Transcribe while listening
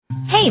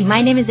Hey,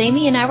 my name is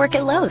Amy and I work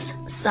at Lowe's.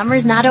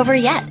 Summer's not over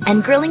yet,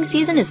 and grilling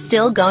season is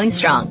still going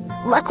strong.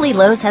 Luckily,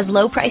 Lowe's has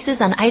low prices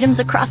on items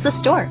across the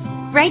store.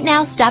 Right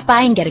now, stop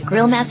by and get a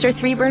Grillmaster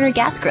 3-burner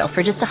gas grill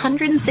for just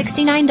 $169,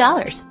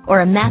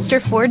 or a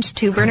Master Forge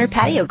 2-burner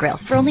patio grill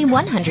for only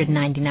 $199.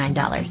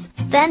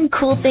 Then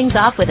cool things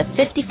off with a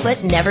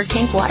 50-foot Never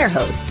Kink water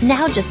hose,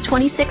 now just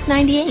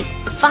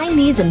 $26.98. Find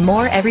these and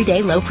more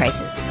everyday low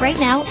prices right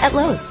now at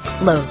Lowe's.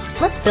 Lowe's,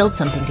 let's build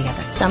something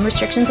together. Some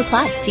restrictions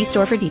apply. See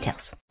store for details.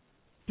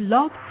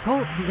 Blog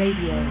Talk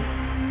Radio.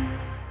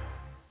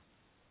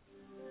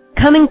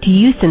 Coming to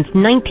you since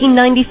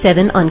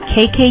 1997 on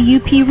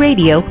KKUP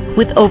Radio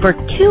with over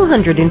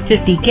 250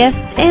 guests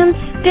and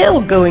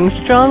still going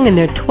strong in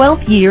their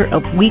 12th year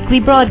of weekly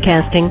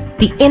broadcasting,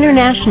 the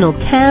International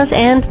Taz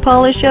and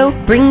Paula Show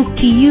brings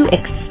to you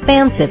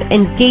expansive,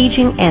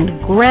 engaging, and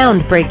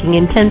groundbreaking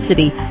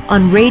intensity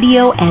on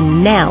radio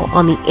and now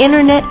on the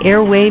Internet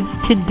airwaves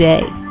today.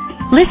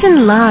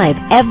 Listen live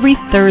every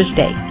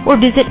Thursday or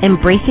visit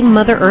Embracing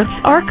Mother Earth's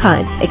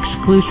archives,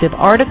 exclusive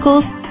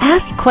articles,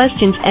 ask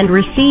questions, and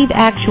receive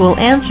actual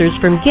answers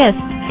from guests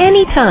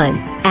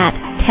anytime at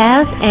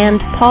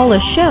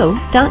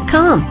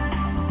TazandPaulaShow.com.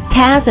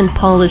 Taz and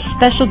Paula's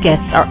special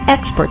guests are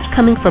experts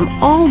coming from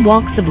all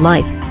walks of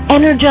life,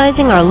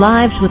 energizing our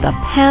lives with a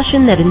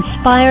passion that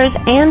inspires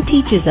and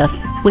teaches us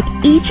with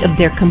each of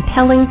their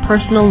compelling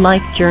personal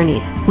life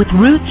journeys, with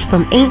roots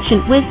from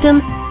ancient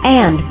wisdom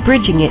and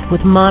bridging it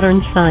with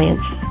modern science.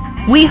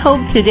 We hope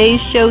today's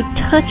show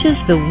touches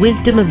the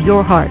wisdom of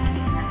your heart.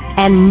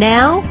 And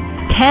now,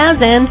 Taz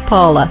and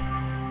Paula.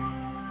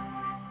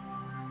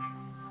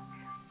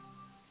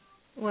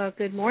 Well,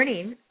 good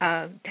morning.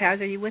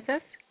 Taz, are you with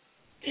us?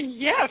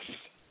 Yes.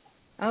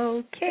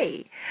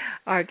 Okay.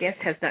 Our guest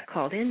has not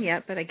called in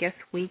yet, but I guess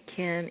we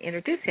can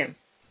introduce him.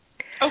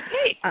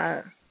 Okay.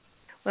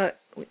 Well,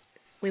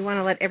 we want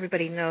to let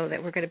everybody know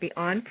that we're going to be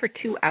on for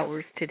 2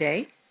 hours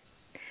today.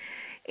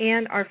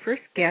 And our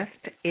first guest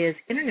is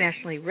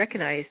internationally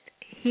recognized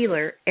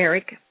healer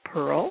Eric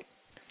Pearl.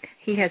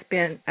 He has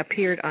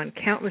appeared on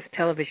countless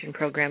television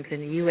programs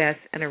in the U.S.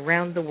 and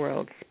around the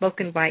world,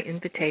 spoken by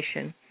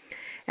invitation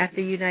at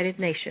the United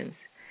Nations,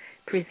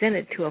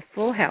 presented to a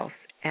full house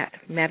at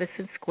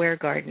Madison Square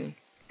Garden,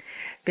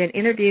 been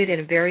interviewed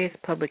in various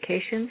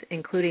publications,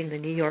 including the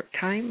New York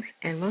Times,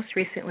 and most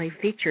recently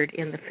featured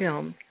in the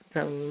film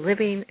The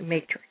Living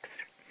Matrix.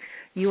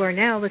 You are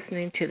now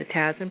listening to the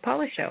Taz and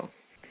Paula Show.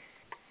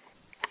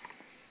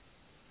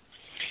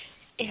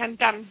 And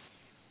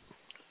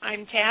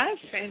I'm Taz,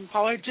 and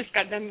Paula just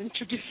got done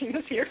introducing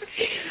us here.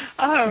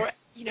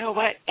 You know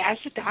what? As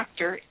a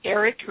doctor,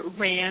 Eric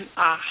ran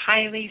a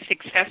highly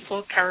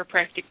successful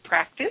chiropractic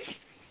practice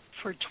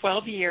for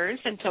 12 years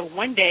until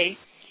one day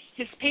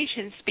his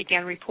patients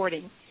began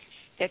reporting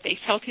that they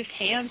felt his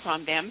hands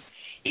on them,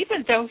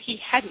 even though he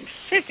hadn't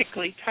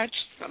physically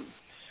touched them.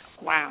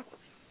 Wow.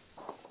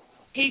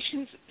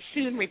 Patients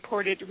soon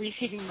reported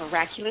receiving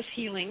miraculous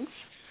healings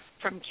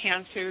from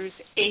cancers,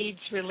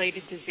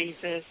 AIDS-related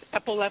diseases,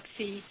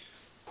 epilepsy,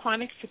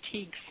 chronic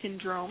fatigue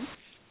syndrome,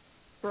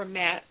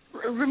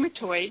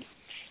 rheumatoid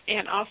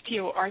and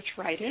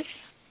osteoarthritis,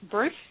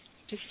 birth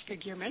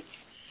disfigurements,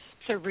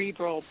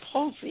 cerebral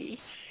palsy,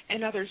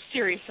 and other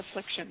serious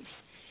afflictions.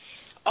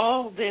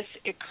 All this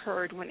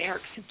occurred when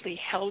Eric simply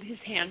held his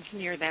hands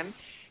near them,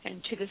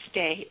 and to this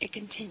day it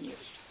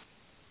continues.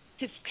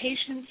 His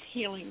patients'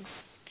 healings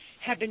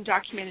have been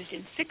documented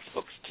in 6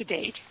 books to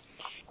date,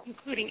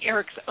 including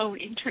Eric's own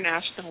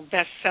international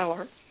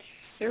bestseller,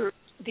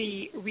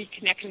 The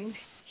Reconnecting,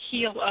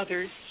 Heal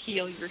Others,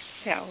 Heal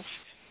Yourself,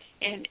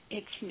 and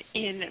it's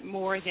in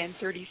more than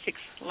 36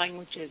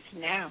 languages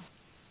now.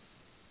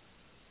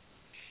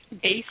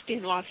 Based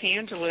in Los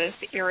Angeles,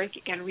 Eric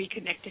and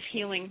Reconnective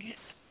Healing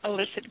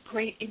elicit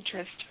great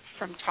interest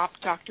from top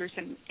doctors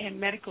and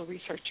medical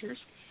researchers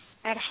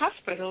at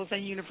hospitals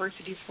and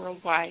universities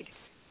worldwide.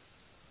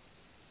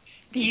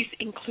 These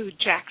include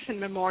Jackson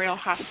Memorial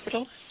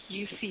Hospital,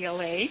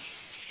 UCLA,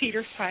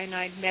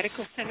 Cedars-Sinai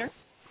Medical Center,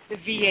 the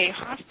VA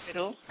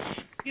Hospital,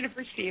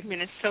 University of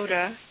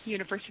Minnesota,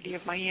 University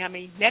of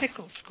Miami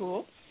Medical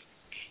School,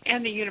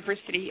 and the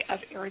University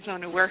of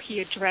Arizona, where he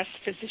addressed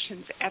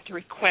physicians at the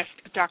request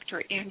of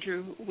Dr.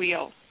 Andrew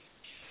Weil.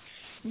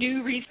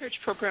 New research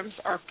programs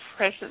are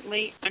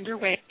presently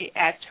underway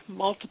at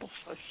multiple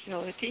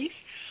facilities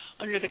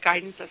under the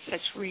guidance of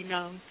such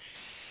renowned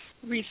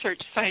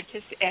research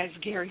scientists as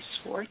Gary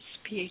Schwartz,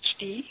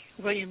 Ph.D.,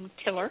 William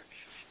Tiller,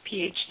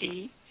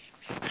 Ph.D.,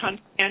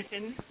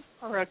 Konstantin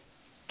Karatsev,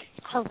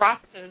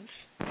 Ph.D.,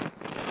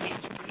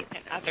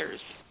 and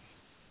others.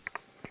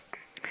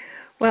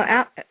 Well,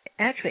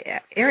 actually,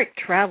 Eric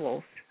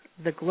travels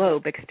the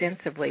globe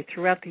extensively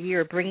throughout the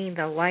year, bringing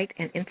the light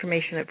and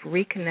information of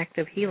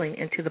reconnective healing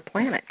into the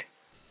planet.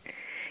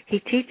 He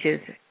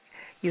teaches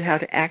you how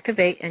to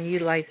activate and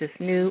utilize this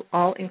new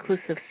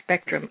all-inclusive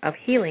spectrum of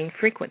healing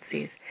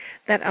frequencies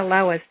that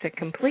allow us to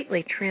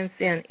completely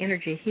transcend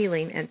energy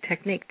healing and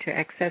technique to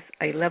access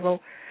a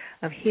level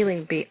of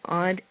healing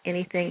beyond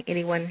anything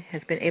anyone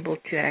has been able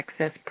to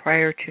access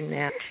prior to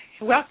now.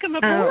 Welcome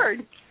aboard.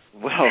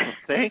 Well,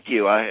 thank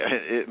you.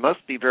 It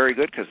must be very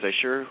good because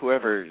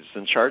whoever's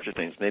in charge of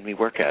things made me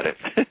work at it.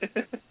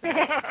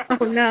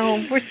 Oh,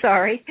 no, we're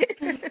sorry.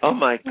 Oh,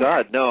 my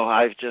God. No,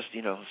 I've just,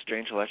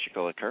 strange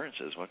electrical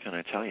occurrences. What can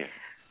I tell you?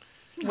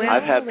 Well,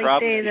 I've had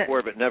problems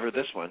before, but never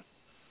this one.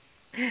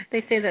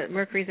 They say that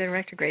Mercury's in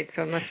retrograde,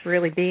 so it must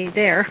really be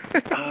there.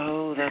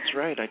 Oh, that's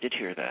right. I did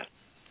hear that.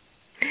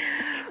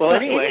 Well,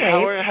 anyway,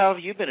 how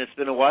have you been? It's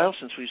been a while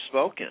since we've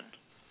spoken.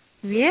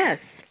 Yes.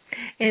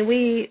 And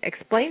we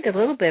explained a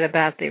little bit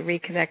about the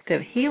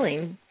reconnective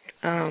healing,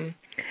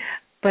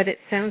 but it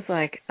sounds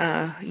like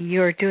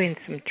you're doing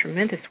some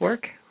tremendous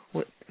work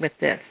with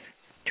this,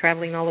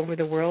 traveling all over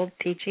the world,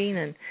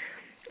 teaching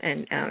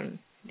and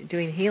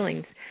doing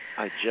healings.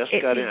 I just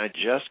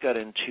got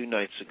in 2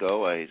 nights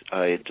ago.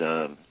 I'd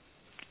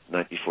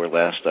night before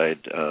last,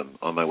 I'd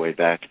on my way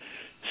back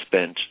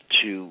spent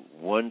 2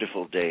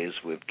 wonderful days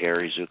with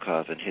Gary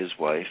Zukov and his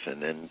wife,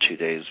 and then 2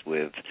 days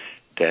with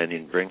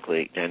Daniel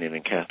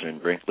and Catherine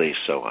Brinkley.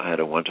 So I had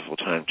a wonderful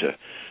time to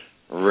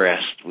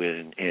rest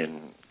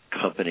in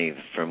company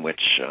from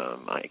which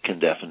I can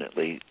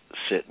definitely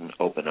sit and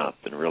open up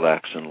and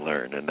relax and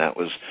learn. And that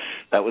was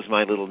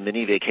my little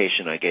mini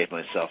vacation I gave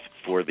myself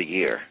for the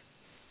year.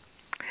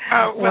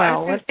 Well, I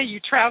was going to say you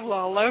travel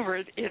all over.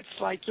 It's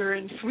like you're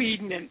in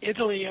Sweden and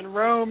Italy and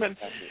Rome, and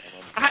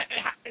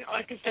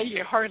like I say,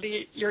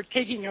 you're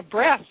taking a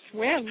breath.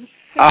 When?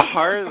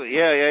 Hardly,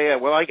 yeah.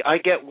 Well, I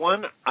get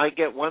one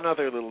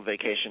other little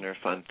vacation or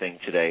fun thing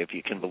today, if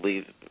you can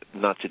believe.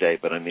 Not today,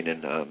 but I mean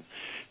in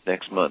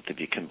next month, if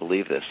you can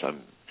believe this.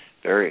 I'm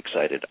very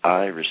excited.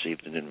 I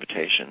received an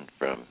invitation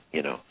from,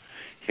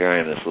 here I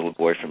am, this little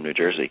boy from New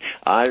Jersey.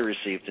 I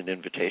received an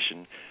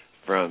invitation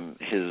from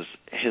his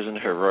and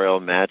her Royal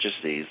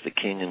Majesties, the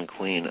King and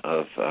Queen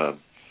of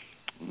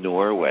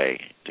Norway,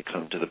 to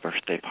come to the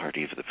birthday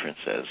party of the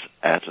princess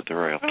at the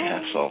Royal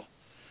Castle.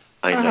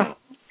 I know.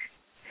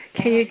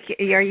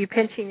 Are you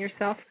pinching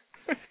yourself?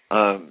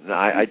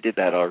 I did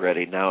that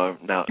already. Now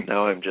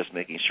I'm just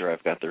making sure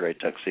I've got the right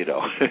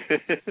tuxedo.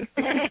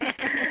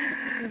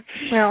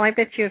 Well, I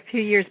bet you a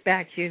few years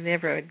back you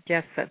never would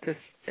guess that this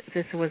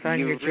was on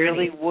your journey. You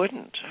really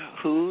wouldn't.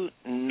 Who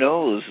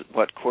knows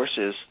what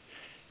courses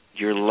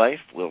your life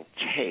will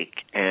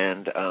take,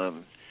 and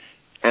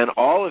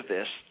all of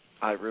this,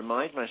 I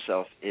remind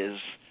myself, is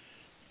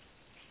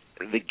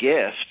the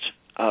gift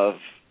of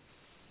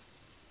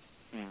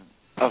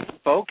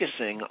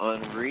focusing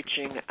on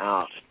reaching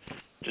out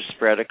to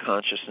spread a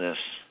consciousness,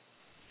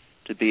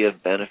 to be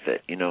of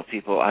benefit.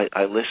 People,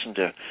 I listen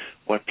to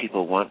what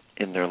people want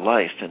in their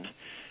life, and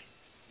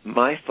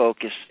my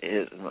focus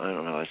is, I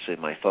don't know, I say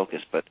my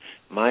focus, but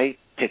my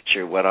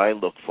picture, what I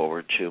look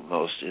forward to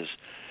most is,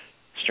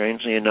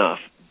 strangely enough,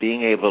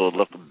 being able to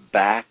look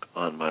back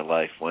on my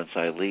life once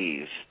I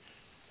leave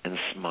and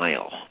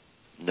smile,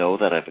 know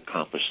that I've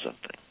accomplished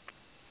something.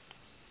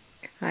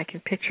 I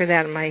can picture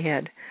that in my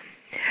head.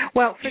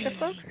 Well, for the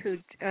folks who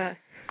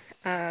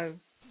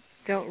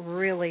don't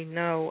really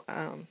know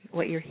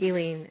what your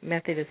healing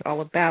method is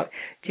all about,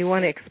 do you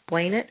want to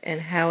explain it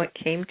and how it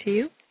came to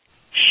you?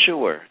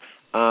 Sure.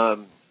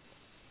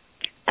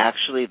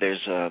 Actually,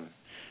 there's a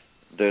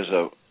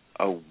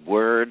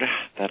word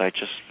that I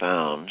just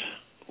found,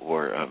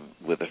 or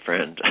with a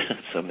friend,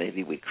 so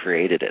maybe we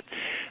created it,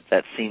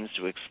 that seems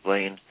to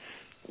explain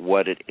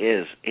what it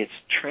is. It's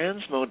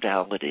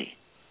transmodality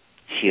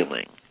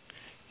healing,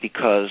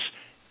 because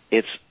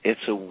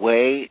it's a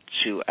way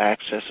to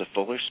access a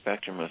fuller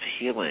spectrum of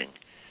healing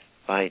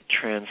by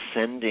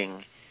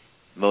transcending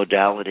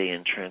modality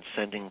and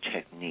transcending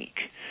technique,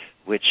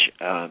 which,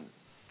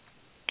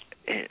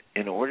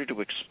 in order to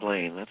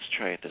explain, let's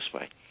try it this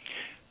way.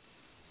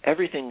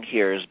 Everything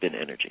here has been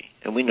energy,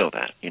 and we know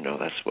that.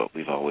 That's what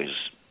we've always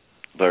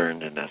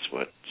learned, and that's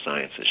what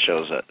science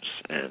shows us.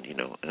 And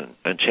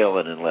until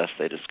and unless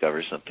they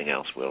discover something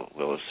else, we'll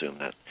assume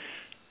that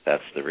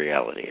that's the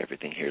reality.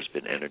 Everything here has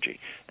been energy,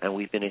 and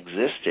we've been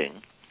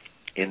existing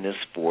in this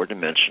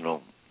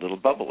 4-dimensional little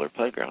bubble or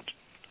playground.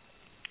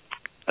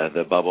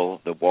 The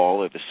bubble, the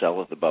wall or the cell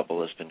of the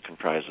bubble has been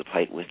comprised of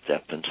height, width,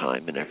 depth, and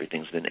time, and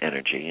everything's been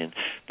energy. And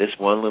this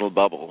one little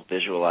bubble,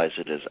 visualize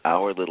it as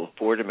our little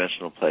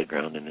 4-dimensional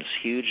playground in this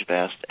huge,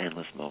 vast,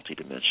 endless,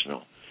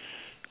 multidimensional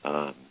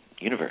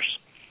universe.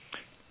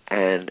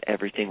 And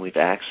everything we've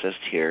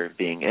accessed here,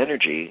 being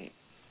energy,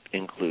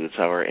 includes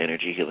our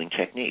energy healing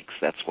techniques.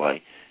 That's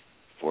why,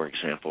 for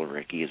example,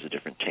 Reiki is a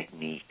different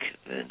technique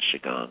than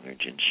Qigong or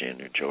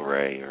Jinshin or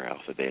Jorei or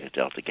Alpha, Beta,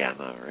 Delta,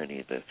 Gamma, or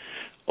any of the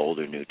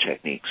older new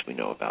techniques we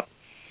know about.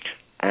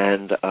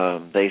 And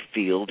they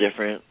feel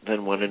different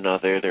than one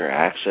another. They're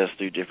accessed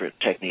through different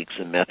techniques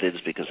and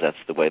methods because that's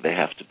the way they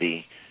have to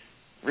be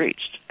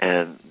reached.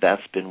 And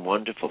that's been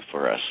wonderful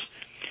for us.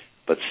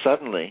 But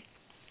suddenly,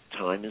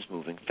 time is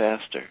moving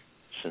faster.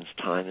 Since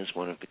time is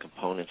one of the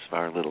components of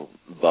our little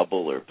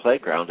bubble or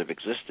playground of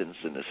existence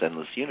in this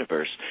endless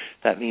universe,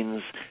 that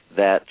means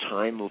that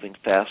time moving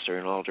faster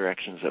in all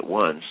directions at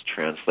once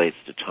translates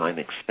to time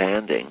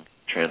expanding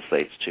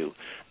translates to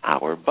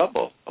our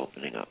bubble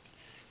opening up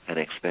and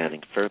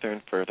expanding further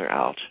and further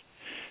out,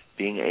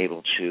 being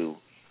able to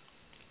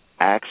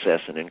access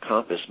and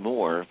encompass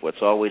more of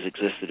what's always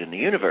existed in the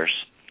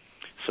universe.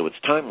 So it's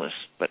timeless,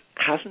 but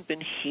hasn't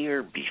been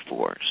here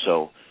before.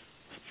 So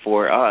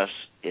for us,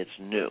 it's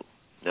new.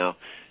 Now,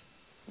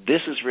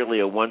 this is really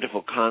a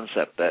wonderful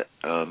concept that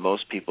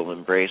most people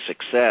embrace,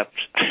 except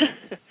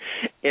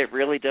it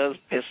really does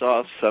piss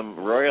off some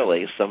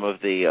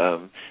of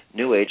the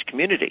New Age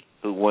community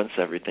who wants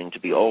everything to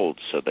be old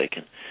so they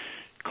can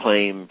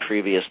claim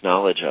previous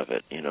knowledge of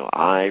it. You know,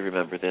 I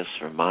remember this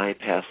from my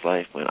past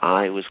life when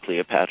I was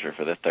Cleopatra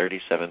for the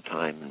 37th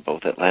time in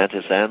both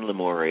Atlantis and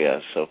Lemuria,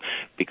 so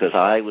because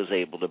I was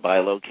able to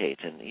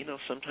bilocate. And, you know,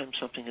 sometimes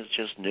something is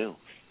just new.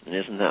 And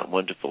isn't that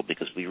wonderful?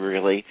 Because we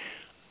really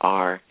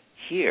are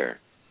here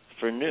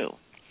for new.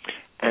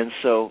 And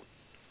so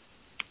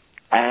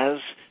as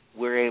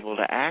we're able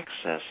to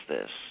access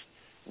this,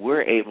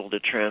 we're able to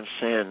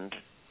transcend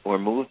or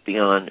move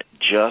beyond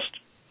just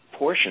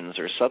portions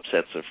or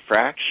subsets of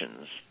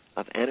fractions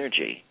of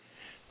energy,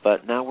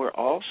 but now we're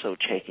also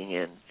taking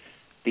in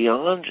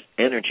beyond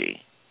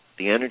energy,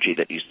 the energy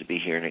that used to be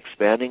here, and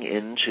expanding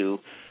into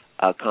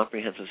a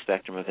comprehensive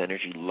spectrum of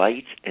energy,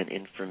 light and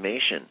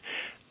information,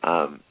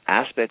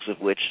 aspects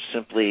of which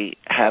simply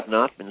have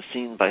not been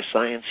seen by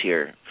science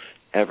here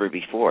ever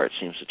before. It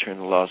seems to turn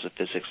the laws of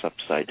physics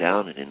upside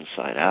down and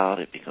inside out.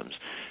 It becomes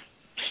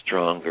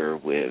stronger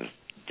with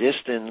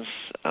distance.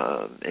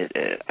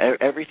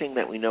 Everything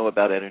that we know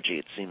about energy,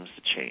 it seems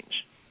to change.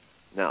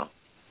 Now,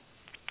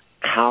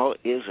 how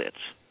is it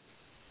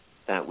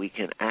that we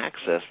can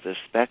access this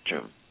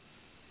spectrum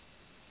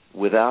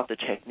without the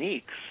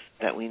techniques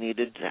that we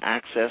needed to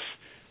access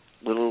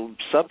little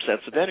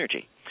subsets of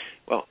energy?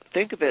 Well,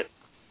 think of it,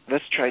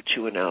 let's try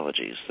two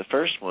analogies. The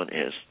first one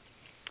is,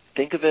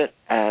 think of it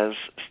as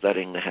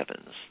studying the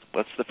heavens.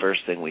 What's the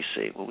first thing we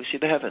see? Well, we see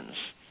the heavens.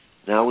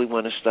 Now we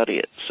want to study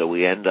it, so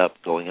we end up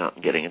going out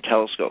and getting a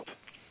telescope,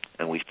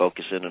 and we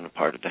focus in on a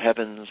part of the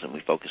heavens, and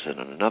we focus in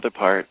on another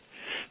part.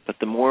 But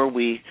the more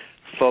we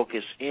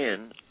focus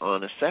in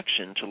on a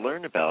section to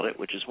learn about it,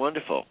 which is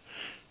wonderful,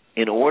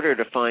 in order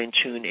to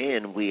fine-tune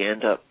in, we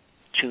end up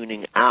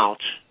tuning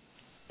out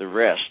the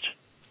rest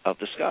of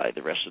the sky,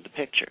 the rest of the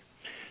picture.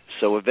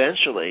 So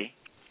eventually,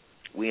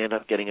 we end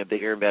up getting a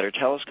bigger and better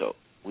telescope.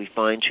 We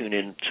fine-tune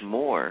into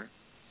more,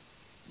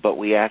 but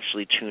we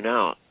actually tune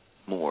out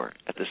more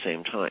at the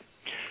same time.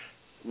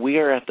 We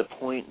are at the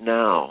point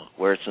now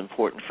where it's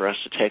important for us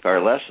to take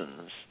our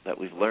lessons that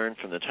we've learned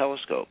from the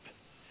telescope,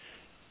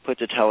 put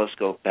the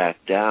telescope back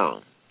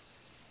down,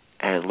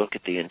 and look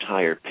at the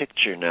entire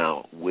picture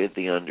now with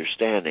the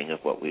understanding of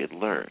what we had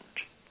learned.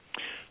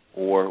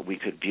 Or we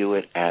could view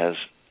it as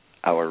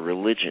our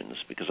religions,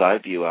 because I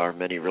view our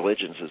many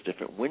religions as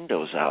different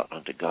windows out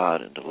onto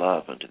God, into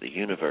love, onto the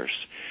universe.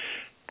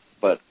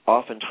 But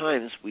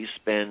oftentimes we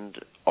spend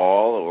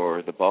all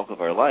or the bulk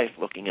of our life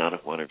looking out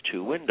of one or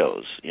two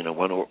windows,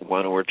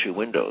 one or two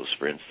windows.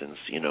 For instance,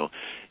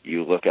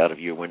 you look out of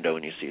your window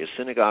and you see a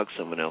synagogue,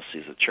 someone else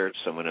sees a church,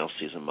 someone else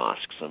sees a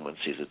mosque, someone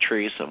sees a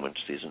tree, someone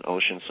sees an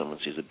ocean, someone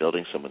sees a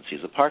building, someone sees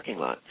a parking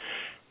lot.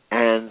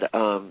 And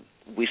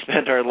we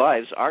spend our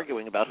lives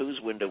arguing about whose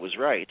window was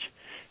right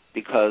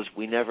because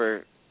we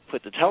never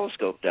put the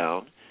telescope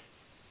down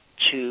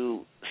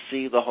to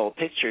see the whole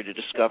picture, to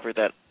discover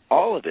that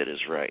all of it is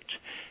right.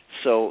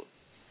 So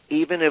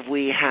even if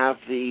we have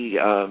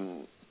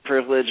the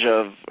privilege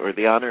of, or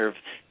the honor of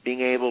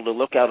being able to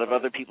look out of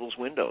other people's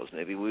windows,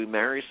 maybe we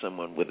marry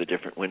someone with a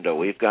different window,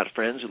 we've got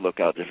friends who look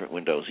out different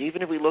windows,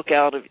 even if we look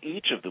out of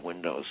each of the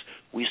windows,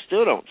 we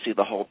still don't see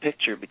the whole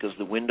picture because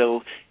the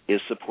window is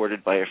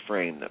supported by a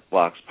frame that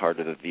blocks part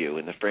of the view,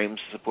 and the frame's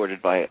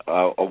supported by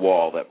a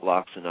wall that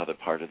blocks another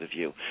part of the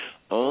view.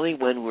 Only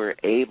when we're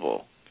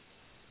able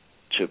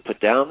to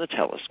put down the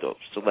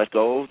telescopes, to let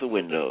go of the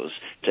windows,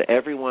 to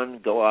everyone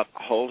go up,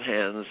 hold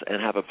hands,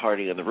 and have a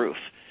party on the roof,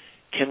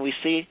 can we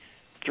see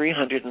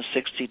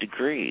 360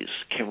 degrees?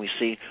 Can we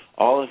see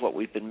all of what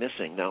we've been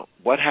missing? Now,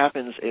 what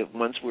happens if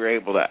once we're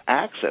able to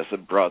access a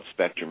broad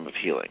spectrum of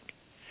healing,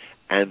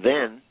 and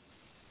then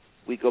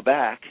we go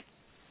back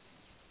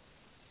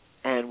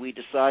and we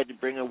decide to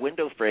bring a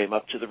window frame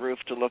up to the roof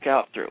to look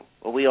out through?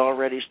 Well, we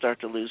already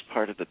start to lose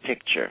part of the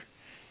picture,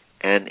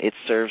 and it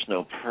serves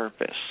no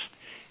purpose.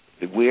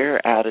 We're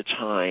at a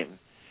time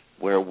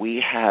where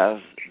we have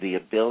the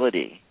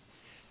ability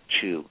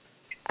to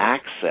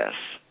access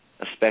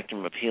a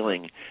spectrum of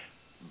healing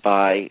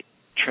by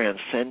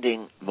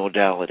transcending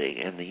modality,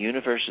 and the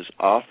universe is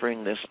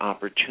offering this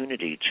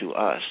opportunity to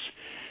us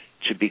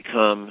to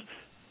become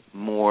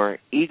more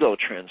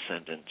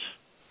ego-transcendent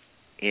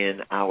in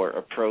our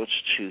approach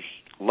to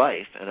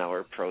life and our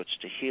approach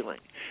to healing.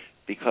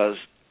 Because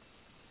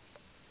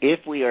if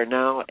we are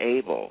now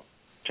able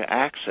to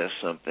access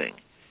something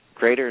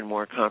greater and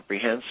more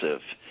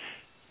comprehensive,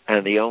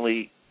 and the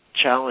only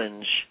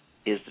challenge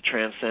is to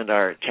transcend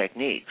our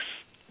techniques,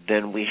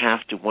 then we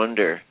have to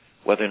wonder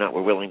whether or not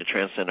we're willing to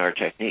transcend our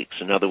techniques.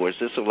 In other words,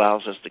 this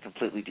allows us to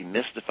completely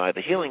demystify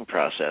the healing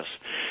process,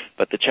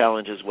 but the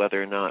challenge is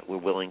whether or not we're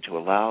willing to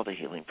allow the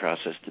healing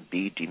process to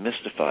be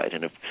demystified.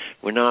 And if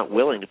we're not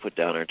willing to put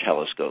down our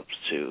telescopes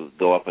to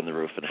go up on the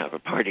roof and have a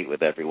party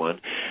with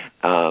everyone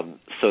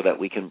so that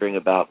we can bring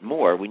about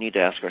more, we need to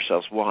ask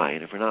ourselves why.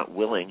 And if we're not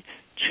willing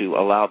to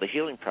allow the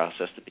healing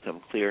process to become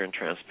clear and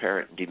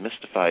transparent and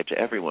demystified to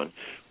everyone,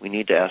 we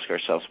need to ask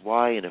ourselves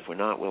why. And if we're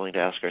not willing to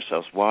ask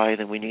ourselves why,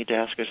 then we need to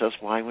ask ourselves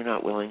why we're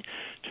not willing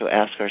to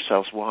ask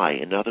ourselves why.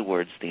 In other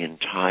words, the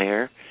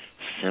entire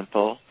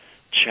simple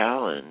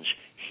challenge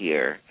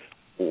here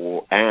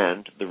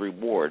and the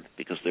reward,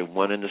 because they're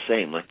one and the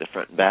same, like the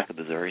front and back of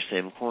the very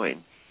same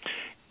coin,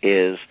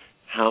 is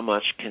how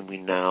much can we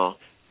now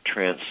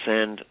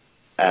transcend,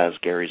 as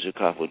Gary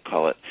Zukav would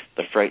call it,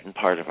 the frightened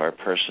part of our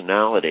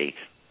personality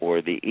or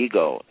the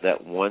ego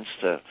that wants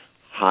to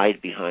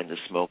hide behind the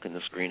smoke and the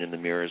screen and the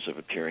mirrors of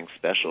appearing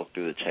special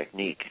through the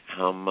technique.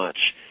 How much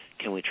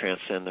can we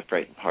transcend the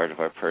frightened part of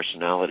our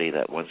personality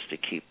that wants to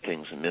keep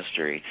things a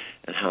mystery,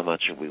 and how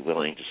much are we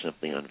willing to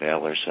simply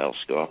unveil ourselves,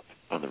 go up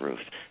on the roof,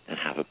 and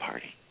have a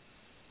party?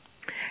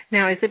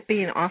 Now, is it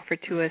being offered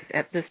to us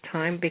at this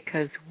time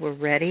because we're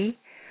ready,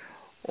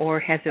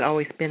 or has it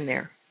always been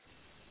there?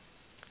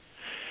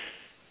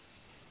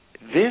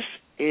 This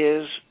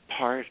is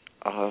part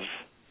of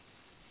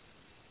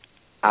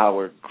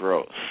our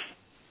growth.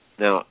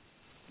 Now,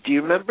 do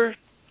you remember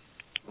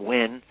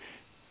when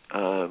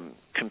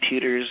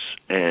computers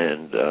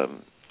and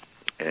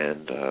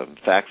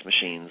fax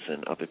machines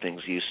and other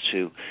things used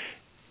to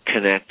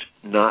connect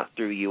not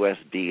through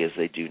USB as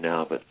they do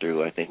now, but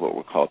through, I think, what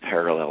were called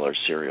parallel or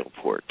serial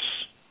ports,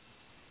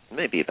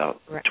 maybe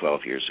about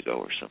 12 years ago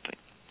or something.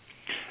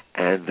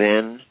 And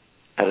then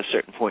at a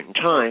certain point in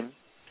time,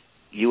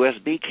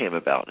 USB came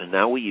about, and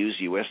now we use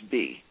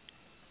USB,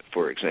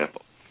 for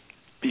example.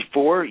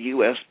 Before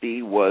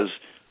USB was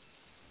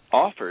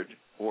offered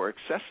or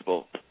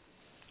accessible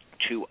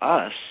to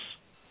us,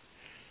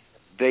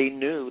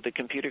 the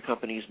computer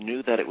companies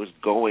knew that it was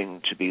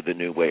going to be the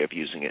new way of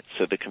using it.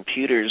 So the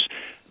computers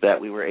that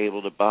we were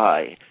able to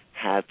buy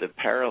had the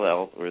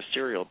parallel or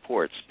serial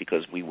ports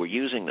because we were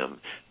using them,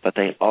 but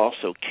they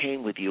also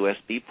came with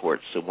USB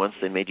ports, so once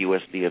they made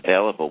USB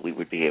available, we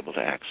would be able to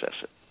access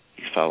it.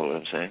 You follow what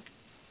I'm saying?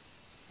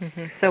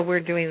 Mm-hmm. So we're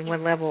doing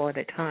one level at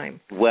a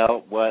time.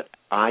 Well, what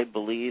I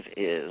believe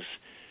is,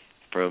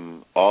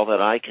 from all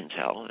that I can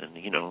tell, and,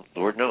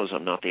 Lord knows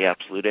I'm not the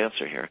absolute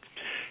answer here,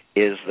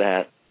 is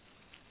that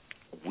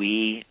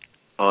we,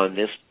 on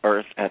this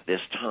earth at this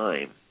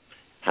time,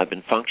 have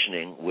been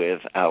functioning with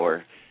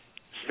our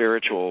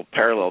spiritual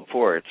parallel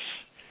ports,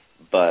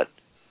 but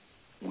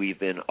we've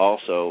been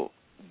also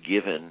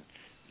given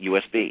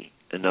USB.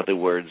 In other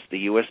words,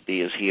 the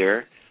USB is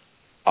here.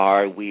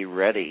 Are we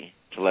ready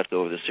to let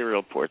go of the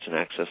serial ports and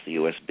access the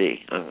USB?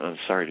 I'm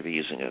sorry to be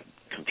using a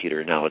computer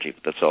analogy,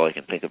 but that's all I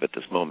can think of at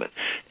this moment.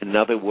 In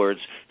other words,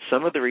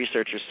 some of the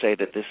researchers say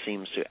that this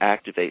seems to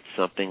activate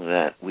something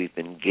that we've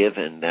been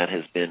given that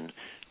has been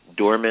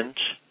dormant,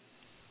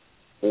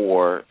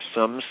 or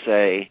some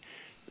say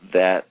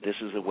that this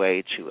is a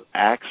way to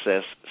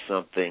access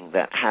something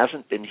that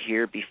hasn't been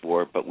here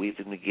before, but we've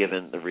been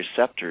given the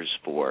receptors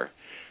for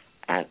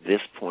at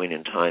this point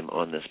in time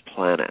on this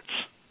planet.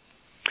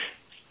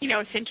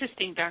 It's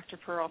interesting, Dr.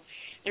 Pearl.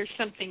 There's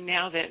something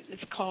now that is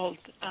called,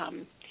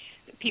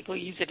 people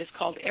use it, it's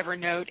called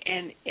Evernote,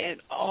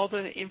 and all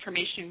the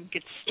information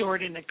gets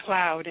stored in the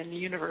cloud in the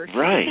universe,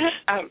 right,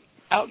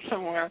 out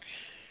somewhere.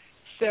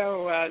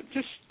 So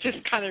just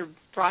kind of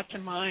brought to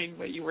mind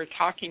what you were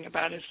talking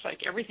about. It's like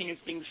everything is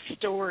being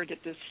stored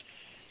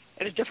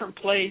at a different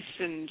place,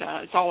 and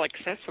it's all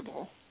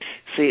accessible.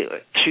 See,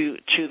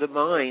 to the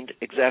mind,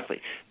 exactly,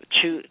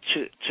 to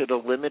the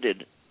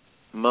limited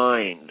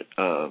mind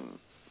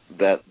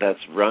that's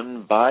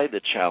run by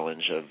the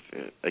challenge of,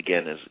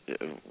 again, is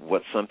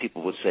what some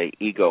people would say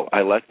ego.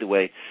 I like the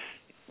way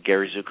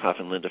Gary Zukav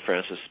and Linda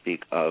Francis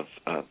speak of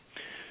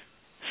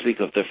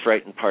the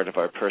frightened part of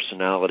our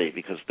personality,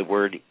 because the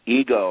word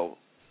ego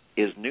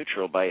is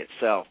neutral by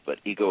itself, but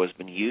ego has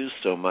been used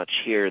so much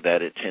here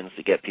that it tends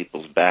to get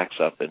people's backs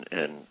up and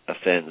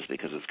offends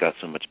because it's got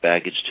so much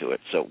baggage to it.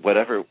 So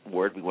whatever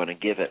word we want to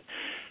give it,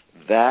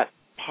 that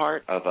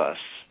part of us,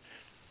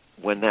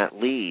 when that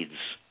leads,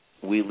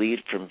 we lead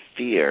from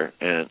fear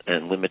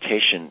and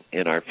limitation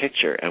in our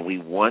picture, and we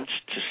want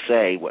to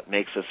say what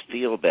makes us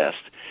feel best,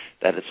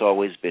 that it's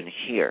always been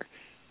here.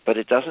 But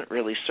it doesn't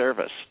really serve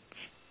us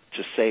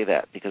to say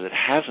that, because it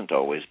hasn't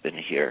always been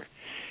here.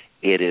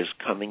 It is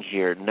coming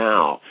here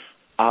now.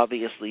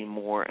 Obviously,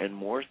 more and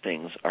more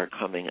things are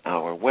coming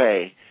our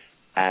way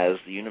as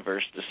the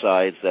universe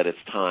decides that it's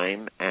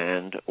time,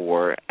 and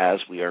or as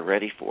we are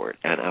ready for it.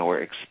 And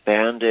our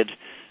expanded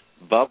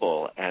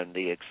bubble and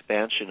the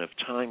expansion of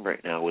time right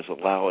now is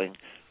allowing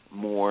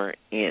more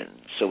in.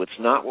 So it's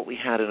not what we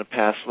had in a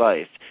past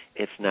life.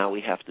 It's now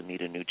we have to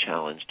meet a new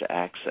challenge to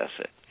access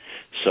it.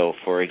 So,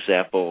 for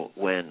example,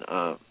 when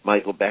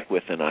Michael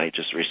Beckwith and I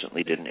just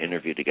recently did an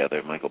interview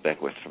together, Michael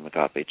Beckwith from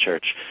Agape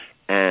Church,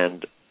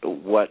 and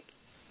what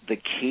the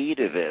key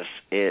to this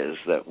is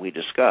that we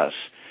discuss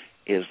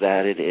is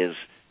that it is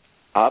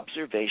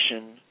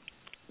observation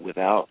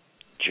without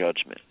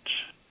judgment.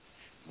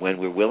 When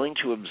we're willing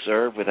to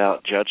observe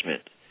without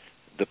judgment,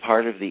 the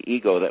part of the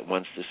ego that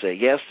wants to say,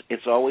 yes,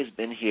 it's always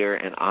been here,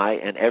 and I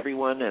and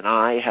everyone and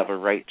I have a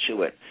right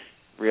to it,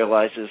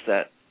 realizes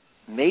that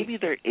maybe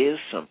there is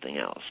something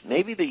else.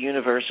 Maybe the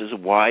universe is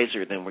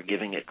wiser than we're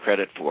giving it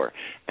credit for,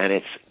 and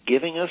it's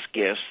giving us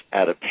gifts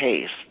at a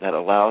pace that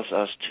allows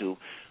us to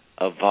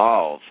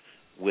evolve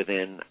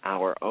within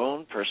our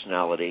own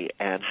personality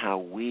and how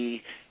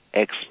we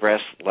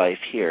express life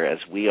here as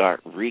we are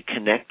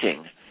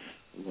reconnecting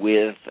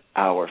with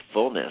our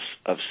fullness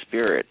of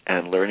spirit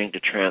and learning to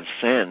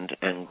transcend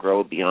and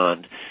grow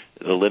beyond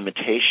the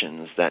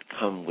limitations that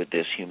come with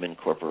this human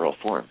corporeal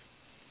form.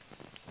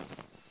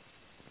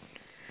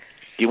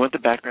 Do you want the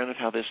background of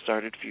how this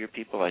started for your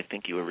people? I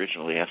think you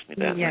originally asked me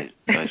that. Yes.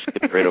 I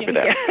skipped right over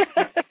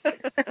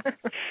that.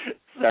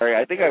 Sorry,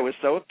 I think I was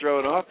so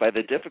thrown off by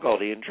the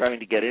difficulty in trying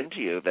to get into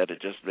you that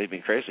it just made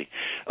me crazy.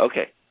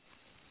 Okay,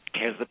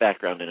 here's the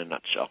background in a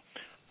nutshell.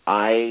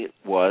 I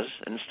was,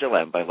 and still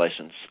am by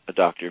license, a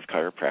doctor of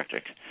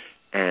chiropractic.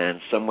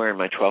 And somewhere in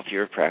my 12th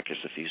year of practice,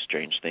 a few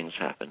strange things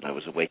happened. I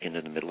was awakened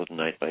in the middle of the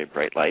night by a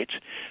bright light.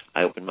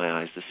 I opened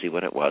my eyes to see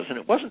what it was, and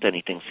it wasn't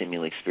anything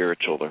seemingly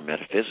spiritual or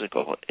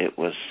metaphysical. It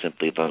was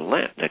simply the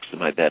lamp next to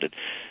my bed. It,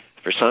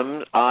 for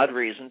some odd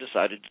reason,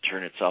 decided to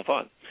turn itself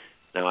on.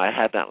 Now, I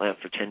had that lamp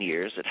for 10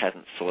 years. It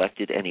hadn't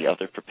selected any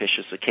other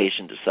propitious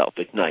occasion to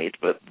self-ignite,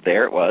 but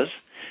there it was.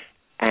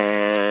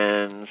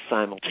 And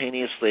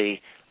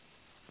simultaneously,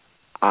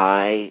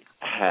 I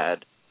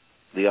had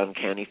the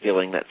uncanny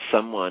feeling that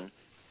someone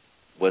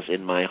was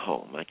in my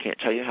home. I can't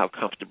tell you how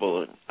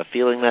comfortable a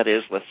feeling that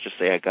is. Let's just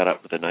say I got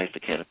up with a knife, a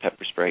can of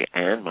pepper spray,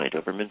 and my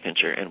Doberman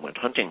Pinscher and went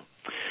hunting.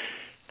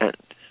 And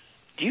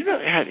do you know?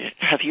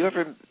 Have you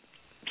ever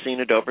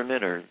seen a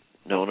Doberman or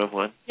known of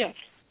one? Yes.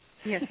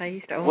 Yes, I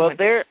used to own one.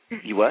 Well,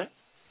 you what?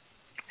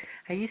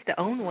 I used to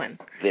own one.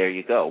 There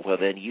you go. Well,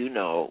 then you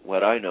know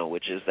what I know,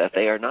 which is that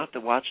they are not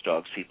the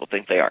watchdogs people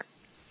think they are.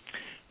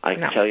 I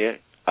can tell you,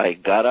 I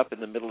got up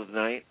in the middle of the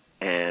night,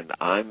 and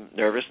I'm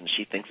nervous, and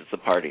she thinks it's a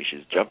party.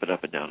 She's jumping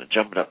up and down and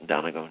jumping up and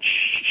down. I'm going,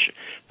 shh.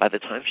 By the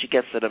time she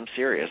gets that I'm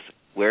serious,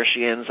 where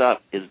she ends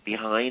up is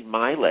behind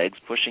my legs,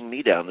 pushing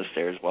me down the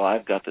stairs while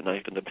I've got the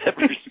knife and the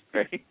pepper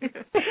spray.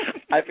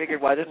 I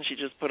figured, why doesn't she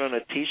just put on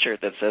a T-shirt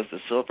that says the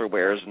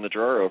silverware is in the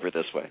drawer over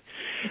this way?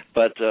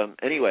 But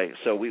anyway,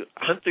 so we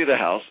hunt through the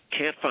house,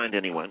 can't find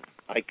anyone.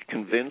 I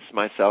convince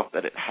myself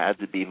that it had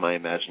to be my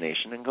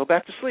imagination and go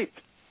back to sleep.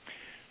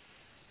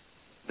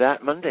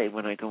 That Monday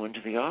when I go into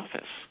the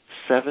office,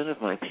 7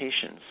 of my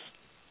patients,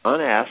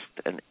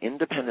 unasked and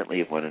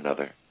independently of one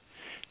another,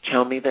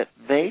 tell me that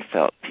they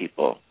felt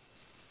people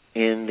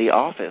in the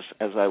office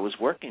as I was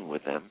working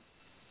with them,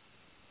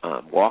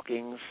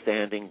 walking,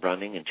 standing,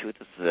 running, and 2 of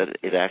them said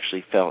it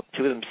actually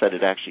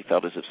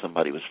felt as if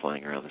somebody was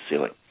flying around the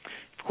ceiling.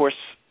 Of course,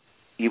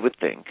 you would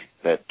think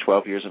that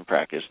 12 years in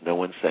practice, no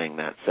one's saying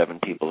that, 7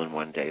 people in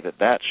one day,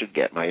 that should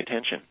get my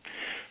attention.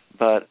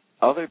 But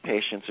other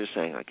patients are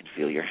saying, I can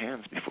feel your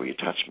hands before you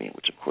touch me,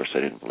 which, of course,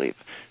 I didn't believe.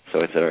 So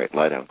I said, all right,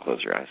 lie down,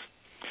 close your eyes.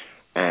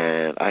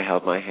 And I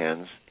held my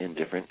hands in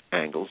different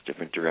angles,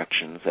 different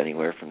directions,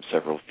 anywhere from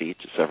several feet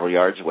to several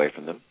yards away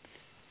from them.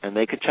 And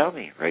they could tell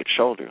me, right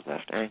shoulder,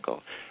 left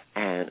ankle.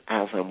 And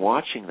as I'm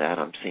watching that,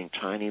 I'm seeing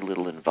tiny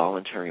little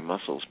involuntary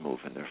muscles move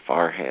in their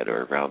forehead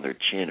or around their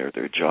chin or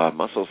their jaw,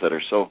 muscles that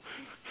are so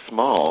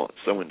small,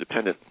 so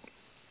independent,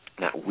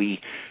 that we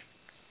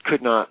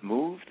could not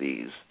move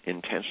these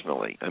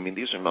intentionally. I mean,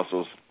 these are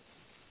muscles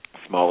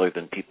smaller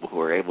than people who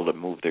are able to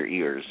move their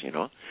ears,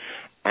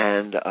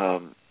 And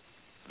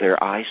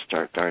their eyes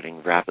start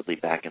darting rapidly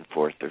back and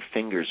forth. Their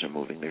fingers are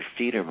moving. Their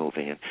feet are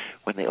moving. And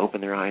when they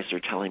open their eyes, they're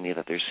telling me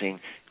that they're seeing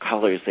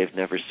colors they've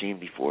never seen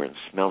before and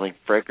smelling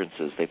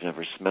fragrances they've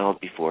never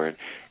smelled before.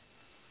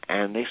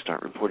 And they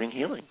start reporting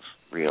healings,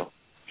 real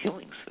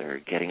healings. They're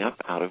getting up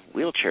out of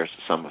wheelchairs,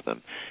 some of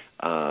them.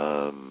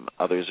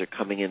 Others are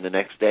coming in the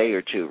next day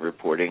or two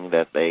reporting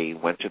that they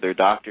went to their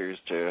doctors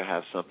to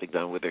have something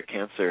done with their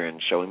cancer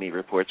and showing me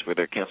reports where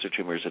their cancer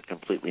tumors had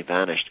completely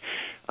vanished.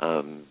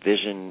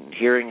 Vision,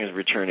 hearing is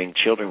returning.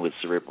 Children with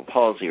cerebral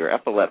palsy or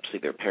epilepsy,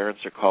 their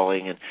parents are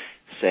calling and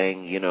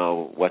saying,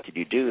 what did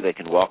you do? They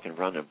can walk and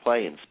run and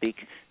play and speak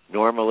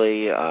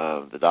normally.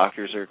 The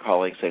doctors are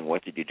calling saying,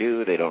 what did you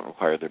do? They don't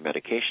require their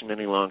medication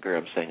any longer.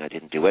 I'm saying I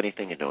didn't do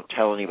anything and don't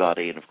tell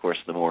anybody. And, of course,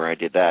 the more I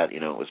did that, it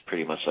was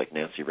pretty much like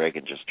Nancy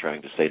Reagan just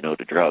trying to say no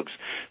to drugs.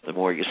 The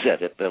more you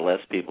said it, the less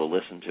people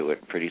listened to it.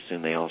 And pretty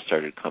soon they all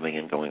started coming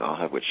and going, I'll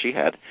have what she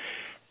had.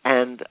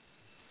 And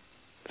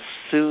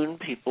soon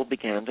people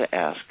began to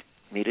ask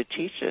me to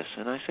teach this.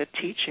 And I said,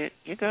 teach it?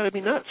 You got to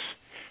be nuts.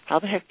 How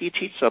the heck do you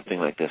teach something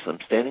like this? I'm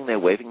standing there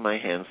waving my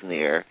hands in the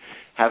air,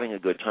 having a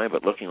good time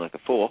but looking like a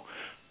fool.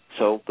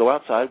 So go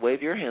outside,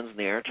 wave your hands in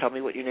the air, tell me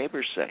what your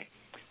neighbors say.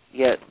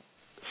 Yet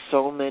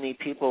so many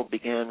people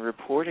began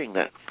reporting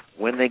that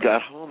when they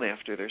got home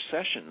after their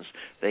sessions,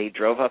 they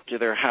drove up to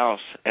their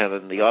house, and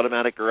then the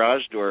automatic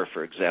garage door,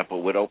 for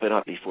example, would open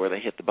up before they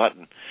hit the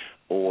button,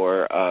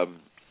 or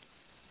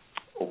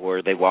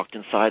they walked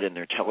inside and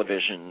their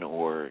television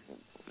or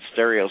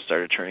stereo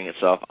started turning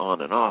itself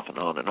on and off and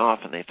on and off,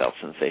 and they felt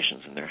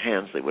sensations in their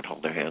hands. They would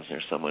hold their hands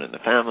near someone in the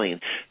family,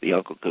 and the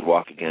uncle could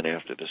walk again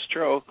after the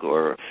stroke,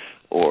 or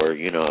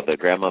the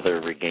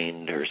grandmother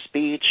regained her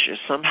speech, or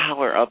somehow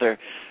or other.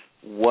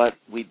 What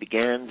we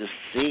began to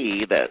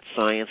see that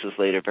science has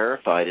later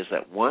verified is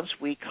that once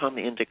we come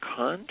into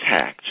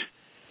contact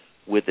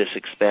with this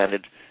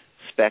expanded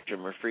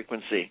spectrum or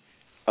frequency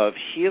of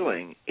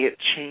healing, it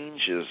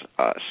changes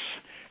us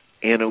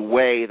in a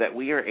way that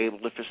we are able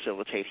to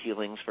facilitate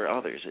healings for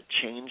others. It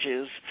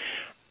changes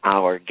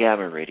our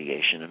gamma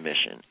radiation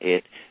emission.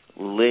 It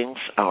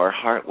links our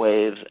heart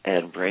waves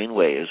and brain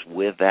waves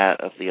with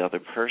that of the other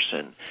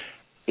person.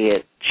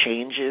 It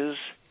changes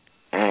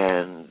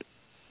and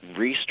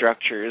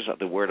restructures,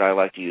 the word I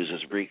like to use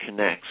is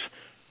reconnects,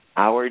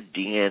 our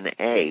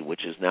DNA,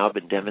 which has now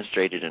been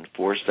demonstrated in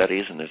 4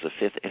 studies, and there's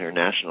a 5th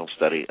international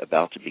study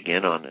about to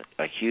begin on it,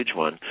 a huge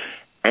one.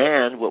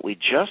 And what we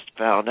just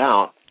found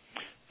out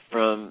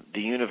from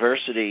the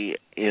university,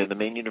 the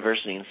main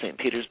university in St.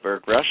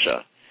 Petersburg,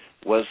 Russia,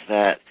 was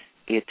that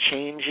it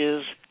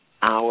changes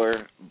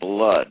our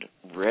blood,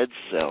 red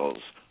cells,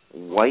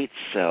 white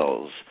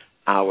cells,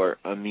 our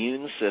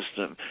immune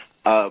system.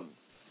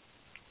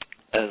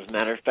 As a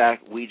matter of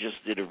fact, we just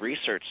did a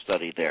research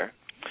study there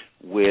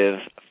with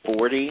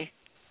 40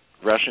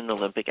 Russian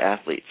Olympic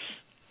athletes,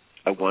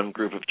 one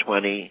group of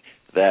 20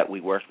 that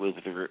we worked with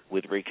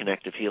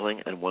Reconnective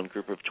Healing, and one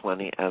group of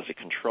 20 as a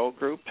control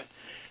group.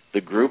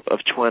 The group of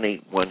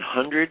 20,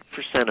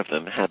 100% of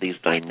them had these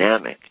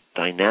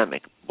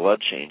dynamic blood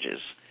changes,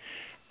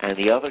 and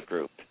the other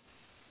group,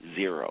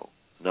 0.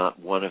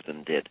 Not one of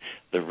them did.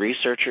 The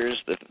researchers,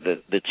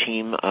 the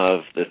team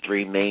of the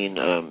 3 main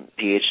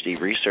PhD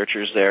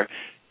researchers there,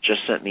 just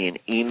sent me an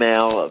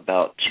email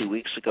about 2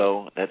 weeks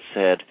ago that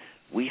said,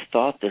 we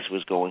thought this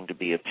was going to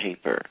be a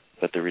paper,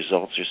 but the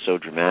results are so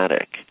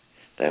dramatic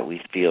that we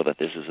feel that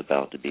this is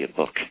about to be a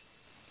book.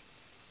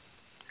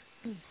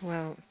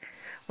 Well,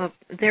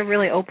 they're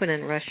really open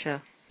in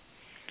Russia,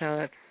 so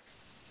that's...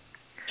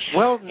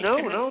 Well,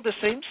 no, the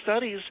same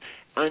studies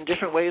in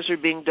different ways are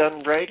being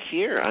done right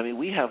here. I mean,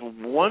 we have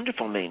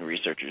wonderful main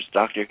researchers.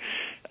 Dr.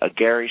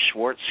 Gary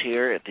Schwartz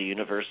here at the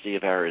University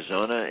of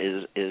Arizona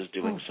is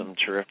doing some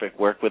terrific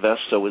work with us.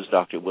 So is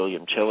Dr.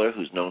 William Tiller,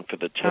 who's known for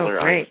the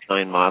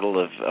Tiller-Einstein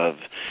model of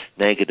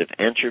negative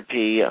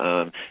entropy.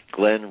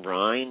 Glenn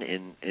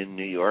Ryan in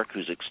New York,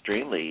 who's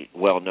extremely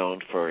well known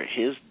for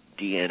his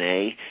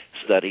DNA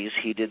studies.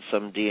 He did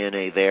some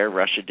DNA there.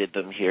 Russia did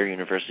them here,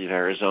 University of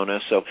Arizona.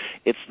 So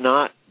it's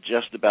not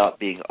just about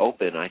being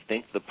open. I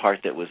think the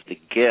part that was the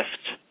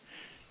gift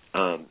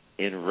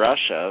in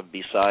Russia,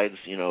 besides,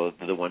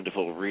 the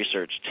wonderful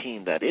research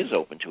team that is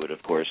open to it,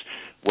 of course,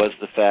 was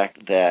the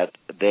fact that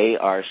they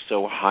are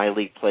so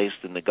highly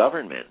placed in the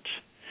government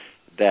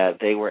that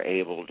they were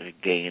able to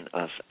gain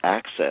us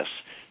access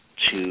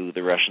to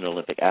the Russian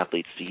Olympic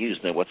athletes to use.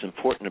 Now, what's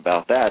important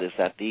about that is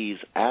that these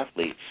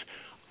athletes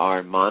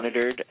are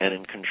monitored and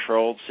in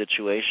controlled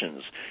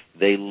situations.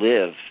 They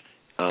live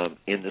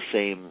in the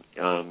same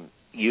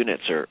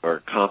units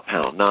or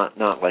compound,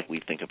 not like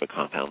we think of a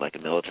compound like a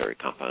military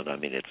compound. I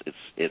mean,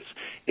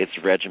 it's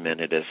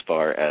regimented as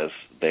far as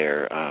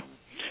their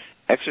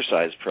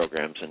exercise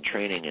programs and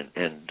training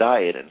and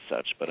diet and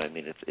such. But I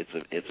mean,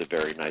 it's a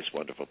very nice,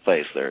 wonderful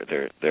place.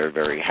 They're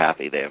very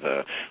happy. They have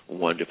a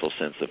wonderful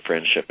sense of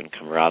friendship and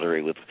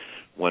camaraderie with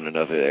one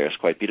another there. It's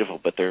quite beautiful,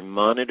 but they're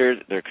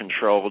monitored, they're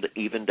controlled,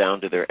 even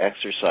down to their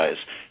exercise.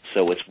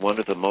 So it's one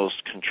of the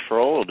most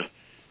controlled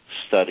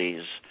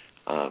studies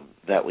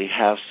that we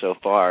have so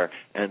far,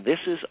 and this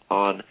is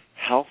on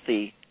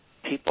healthy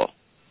people,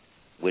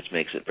 which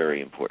makes it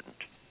very important.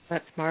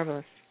 That's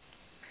marvelous.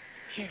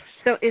 Yes.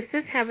 So does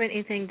this have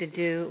anything to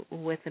do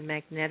with the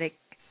magnetic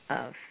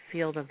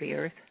field of the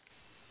Earth?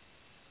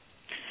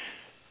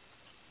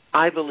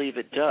 I believe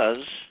it does.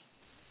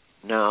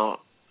 Now,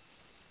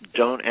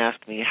 don't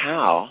ask me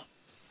how,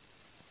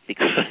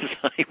 because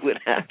I would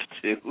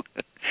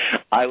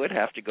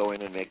have to go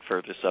in and make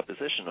further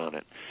supposition on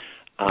it.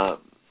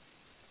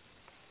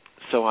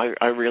 So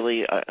I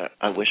really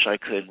wish I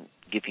could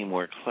give you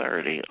more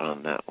clarity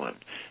on that one.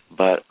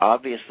 But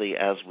obviously,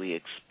 as we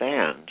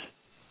expand,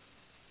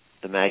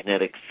 the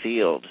magnetic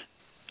field,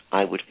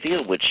 I would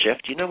feel would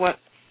shift. You know what?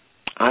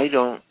 I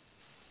don't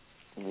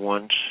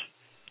want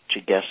to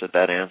guess at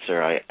that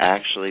answer. I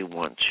actually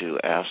want to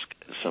ask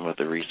some of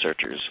the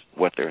researchers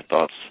what their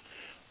thoughts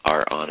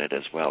are on it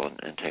as well,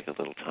 and take a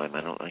little time.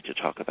 I don't like to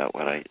talk about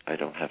what I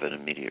don't have an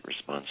immediate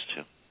response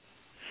to.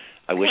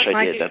 I wish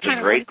I did. That's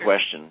a great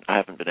question. I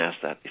haven't been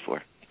asked that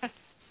before.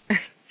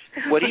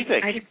 What do you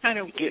think? I just kind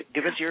of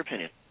give us your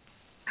opinion.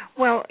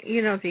 Well,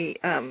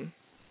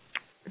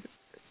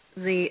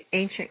 the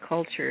ancient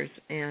cultures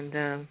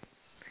and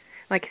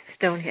like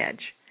Stonehenge,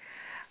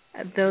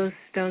 those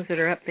stones that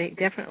are up, they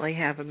definitely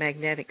have a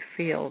magnetic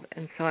field,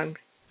 and so I'm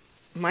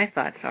my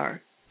thoughts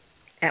are,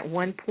 at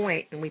one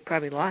point, and we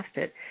probably lost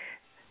it,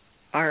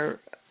 our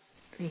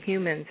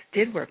humans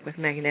did work with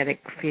magnetic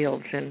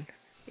fields and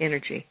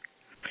energy.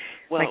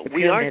 Well, like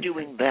we are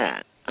doing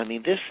that. I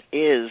mean, this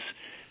is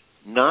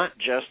not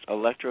just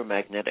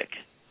electromagnetic,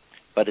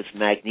 but it's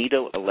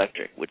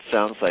magneto-electric, which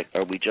sounds like,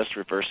 are we just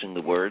reversing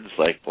the words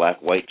like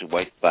black, white to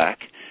white, black?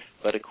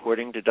 But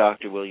according to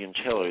Dr. William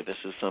Tiller, this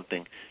is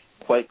something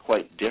quite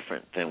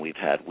different than we've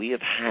had. We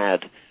have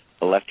had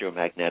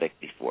electromagnetic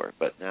before,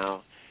 but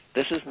now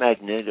this is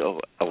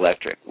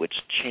magneto-electric, which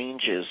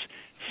changes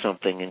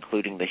something,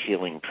 including the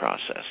healing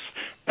process.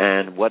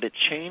 And what it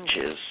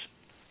changes,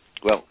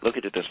 well, look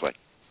at it this way.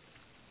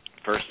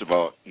 First of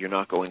all, you're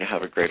not going to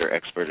have a greater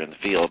expert in the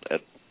field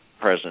at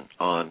present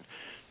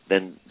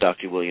than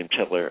Dr. William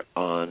Tiller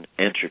on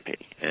entropy.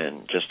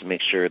 And just to make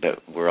sure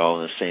that we're all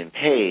on the same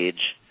page,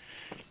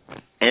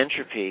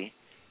 entropy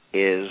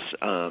is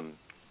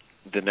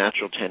the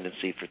natural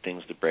tendency for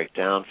things to break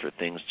down, for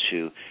things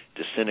to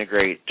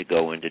disintegrate, to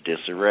go into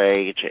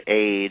disarray, to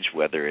age,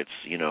 whether it's,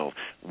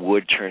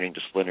 wood turning to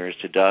splinters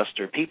to dust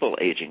or people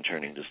aging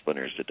turning to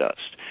splinters to dust.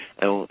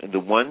 And the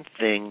one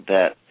thing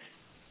that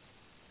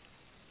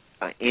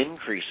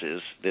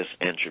increases this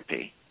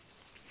entropy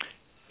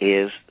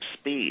is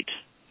speed.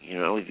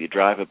 If you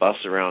drive a bus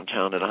around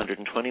town at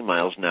 120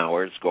 miles an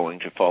hour, it's going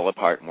to fall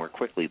apart more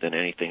quickly than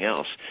anything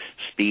else.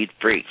 Speed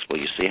freaks. Well,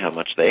 you see how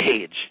much they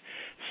age.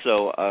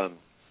 So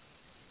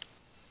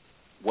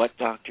what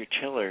Dr.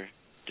 Tiller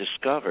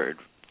discovered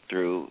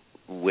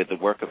with the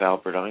work of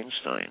Albert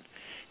Einstein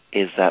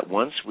is that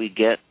once we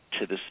get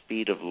to the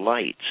speed of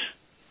light,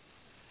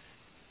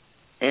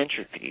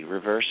 entropy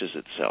reverses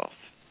itself.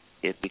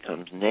 It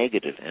becomes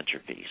negative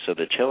entropy. So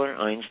the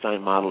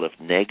Tiller-Einstein model of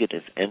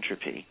negative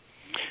entropy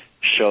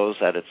shows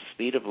that at the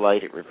speed of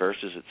light, it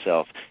reverses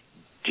itself.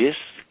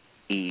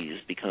 Dis-ease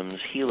becomes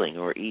healing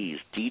or ease.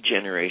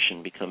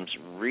 Degeneration becomes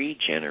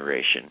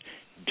regeneration.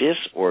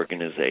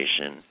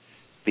 Disorganization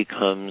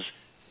becomes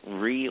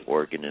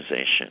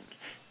reorganization.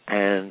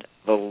 And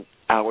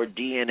our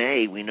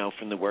DNA, we know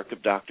from the work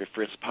of Dr.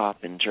 Fritz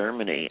Popp in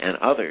Germany and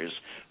others,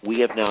 we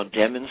have now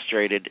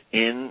demonstrated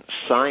in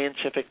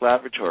scientific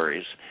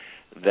laboratories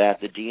that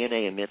the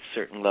DNA emits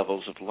certain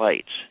levels of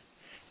light.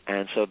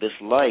 And so this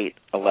light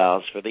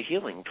allows for the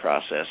healing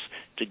process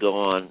to go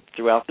on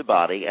throughout the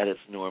body at its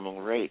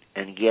normal rate.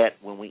 And yet,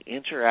 when we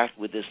interact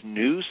with this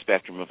new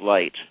spectrum of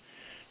light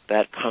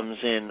that comes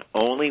in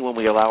only when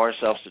we allow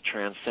ourselves to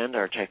transcend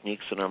our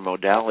techniques and our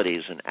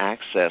modalities and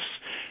access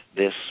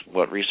this,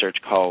 what research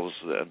calls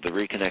the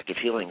reconnective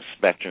healing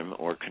spectrum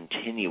or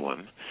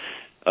continuum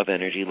of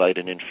energy, light,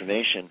 and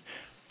information,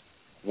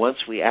 once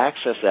we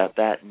access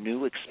that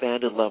new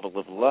expanded level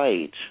of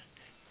light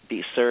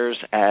serves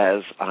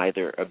as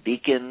either a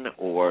beacon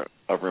or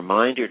a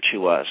reminder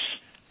to us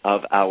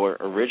of our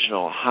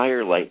original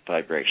higher light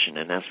vibration.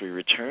 And as we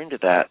return to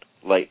that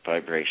light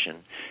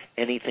vibration,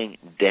 anything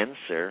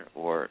denser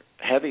or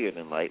heavier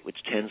than light, which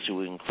tends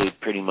to include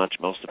pretty much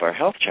most of our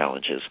health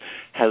challenges,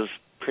 has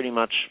pretty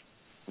much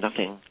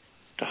nothing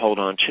to hold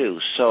on to.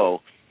 So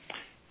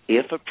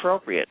if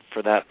appropriate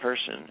for that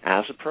person,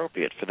 as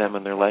appropriate for them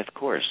in their life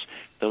course,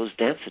 those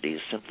densities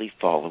simply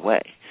fall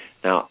away.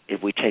 Now,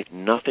 if we take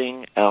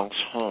nothing else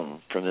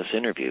home from this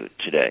interview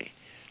today,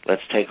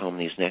 let's take home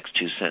these next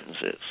two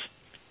sentences.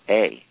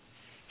 A,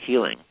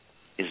 healing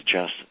is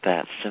just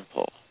that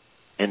simple.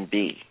 And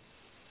B,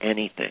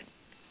 anything,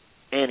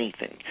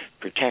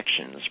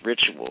 protections,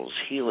 rituals,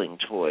 healing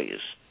toys,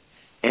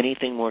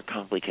 anything more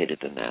complicated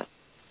than that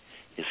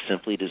is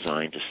simply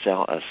designed to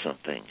sell us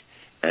something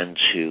and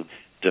to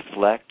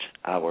deflect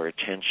our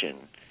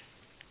attention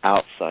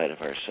outside of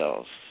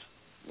ourselves,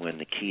 when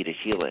the key to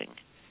healing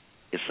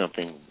is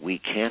something we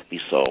can't be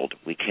sold,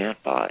 we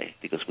can't buy,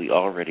 because we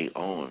already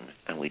own,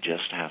 and we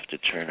just have to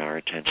turn our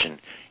attention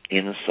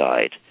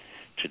inside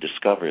to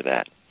discover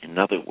that. In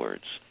other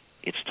words,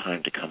 it's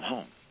time to come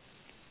home.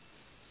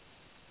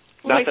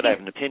 Well, Not that I have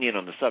an opinion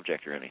on the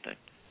subject or anything.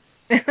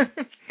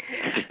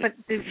 But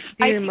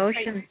the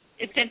emotions...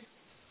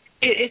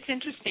 It's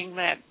interesting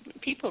that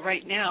people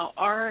right now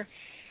are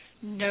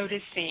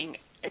noticing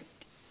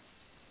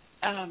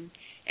an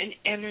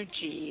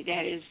energy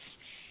that is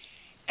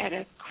at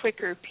a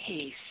quicker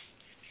pace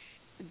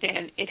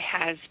than it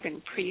has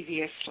been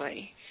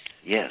previously.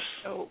 Yes.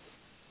 So,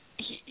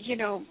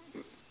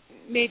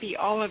 maybe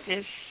all of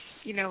this,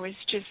 is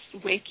just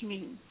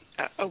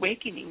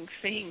awakening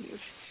things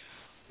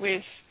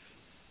with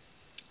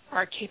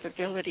our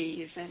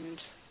capabilities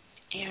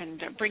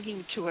and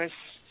bringing to us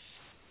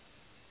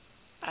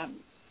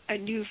a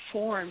new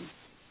form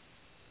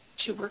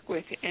to work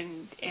with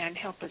and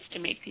help us to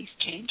make these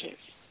changes.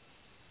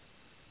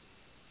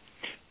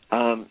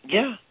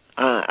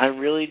 I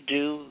really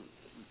do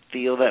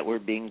feel that we're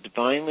being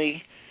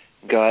divinely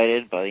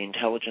guided by the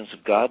intelligence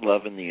of God,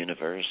 love, in the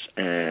universe,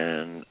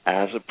 and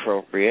as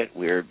appropriate,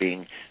 we're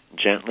being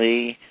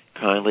gently,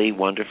 kindly,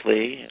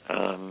 wonderfully,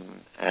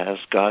 as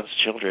God's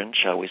children,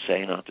 shall we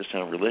say, not to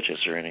sound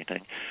religious or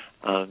anything,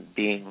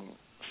 being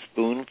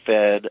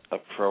spoon-fed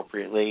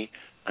appropriately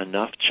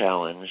enough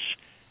challenge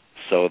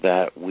so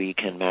that we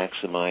can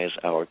maximize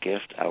our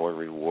gift, our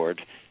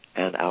reward,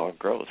 and our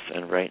growth.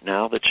 And right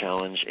now the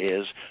challenge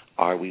is,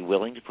 are we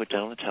willing to put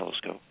down the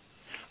telescope?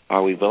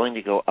 Are we willing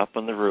to go up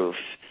on the roof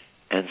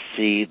and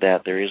see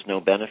that there is no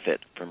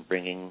benefit from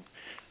bringing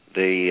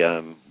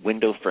the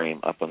window frame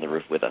up on the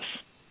roof with us?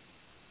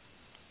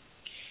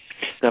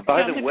 Now,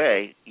 by the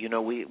way,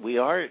 we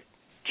are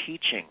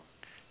teaching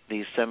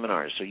these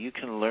seminars, so you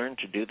can learn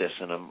to do this,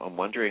 and I'm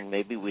wondering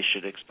maybe we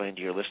should explain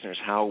to your listeners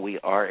how we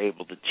are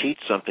able to teach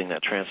something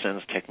that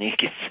transcends technique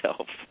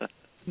itself.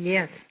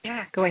 Yes.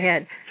 Yeah. Go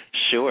ahead.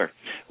 Sure.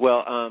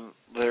 Well,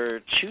 there are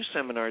 2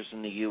 seminars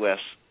in the U.S.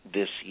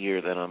 this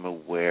year that I'm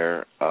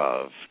aware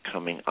of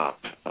coming up,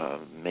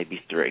 maybe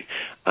 3.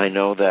 I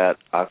know that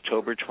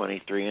October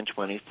 23 and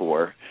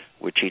 24,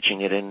 we're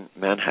teaching it in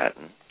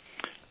Manhattan.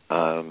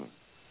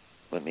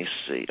 Let me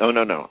see. Oh,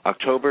 no.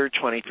 October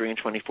 23 and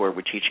 24,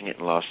 we're teaching it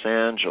in Los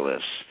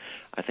Angeles.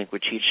 I think we're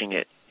teaching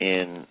it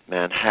in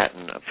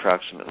Manhattan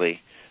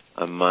approximately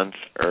a month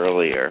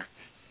earlier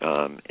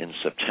in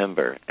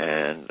September.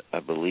 And I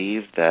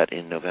believe that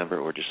in November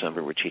or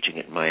December, we're teaching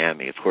it in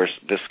Miami. Of course,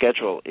 the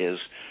schedule is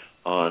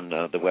on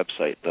the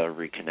website,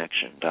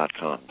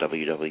 thereconnection.com,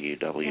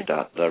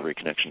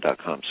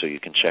 www.thereconnection.com, so you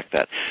can check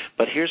that.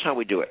 But here's how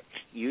we do it.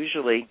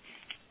 Usually,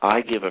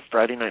 I give a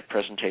Friday night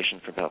presentation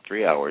for about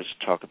 3 hours,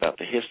 talk about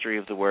the history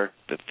of the work,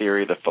 the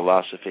theory, the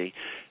philosophy.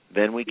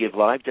 Then we give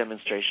live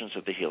demonstrations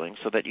of the healing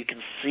so that you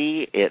can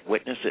see it,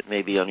 witness it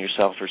maybe on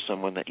yourself or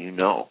someone that you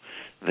know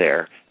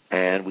there.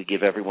 And we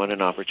give everyone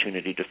an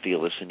opportunity to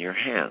feel this in your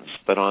hands.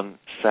 But on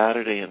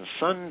Saturday and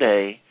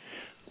Sunday,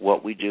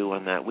 what we do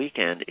on that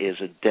weekend is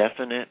a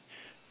definite,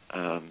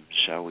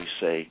 shall we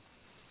say,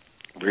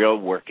 real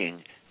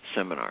working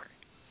seminar.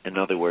 In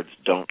other words,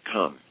 don't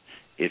come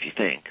if you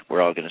think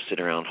we're all going to sit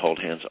around, hold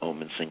hands,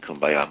 and sing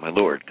Kumbaya, my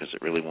Lord, because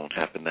it really won't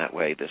happen that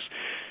way. This,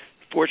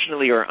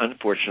 fortunately or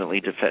unfortunately,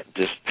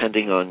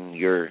 depending on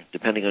your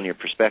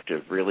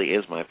perspective, really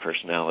is my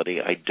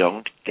personality. I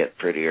don't get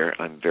prettier.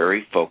 I'm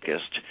very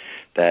focused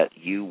that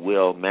you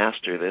will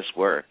master this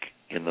work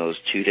in those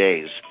 2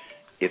 days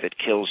if it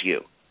kills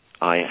you.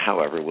 I,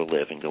 however, will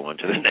live and go on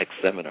to the next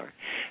seminar.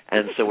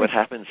 And so what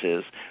happens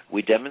is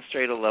we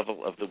demonstrate a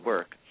level of the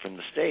work from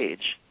the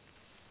stage,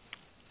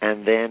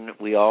 and then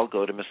we all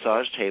go to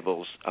massage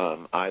tables,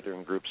 either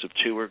in groups of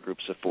 2 or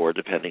groups of 4,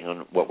 depending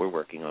on what we're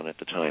working on at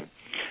the time.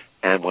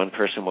 And one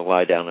person will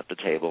lie down at the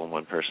table and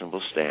one person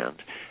will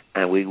stand.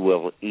 And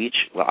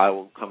I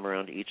will come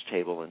around to each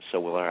table, and so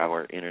will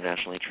our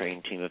internationally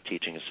trained team of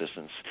teaching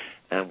assistants.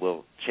 And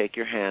we'll take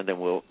your hand and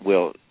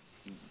we'll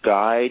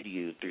guide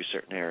you through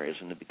certain areas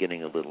in the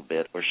beginning a little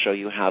bit, or show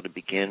you how to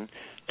begin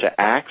to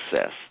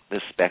access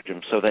this spectrum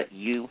so that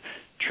you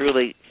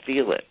truly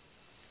feel it.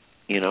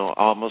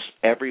 Almost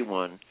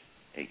everyone,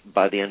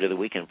 by the end of the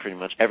weekend, pretty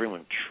much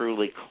everyone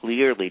truly,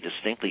 clearly,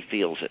 distinctly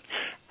feels it.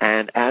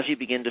 And as you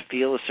begin to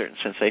feel a certain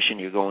sensation,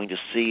 you're going to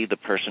see the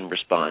person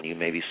respond. You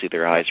maybe see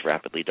their eyes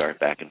rapidly dart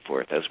back and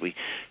forth. As we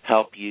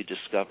help you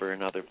discover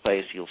another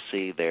place, you'll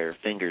see their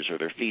fingers or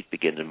their feet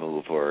begin to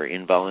move, or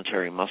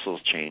involuntary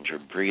muscles change, or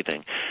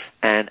breathing.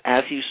 And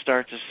as you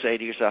start to say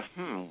to yourself,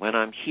 when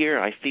I'm here,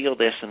 I feel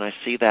this and I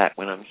see that.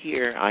 When I'm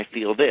here, I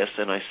feel this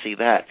and I see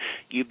that.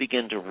 You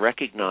begin to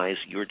recognize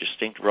your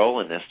distinct role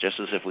in this, just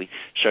as if we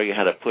show you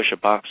how to push a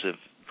box of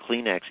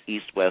Kleenex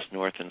east, west,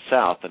 north, and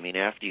south. I mean,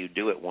 after you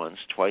do it once,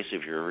 twice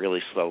if you're a really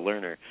slow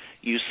learner,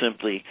 you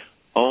simply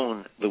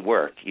own the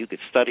work. You could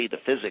study the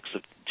physics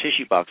of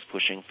tissue box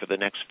pushing for the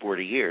next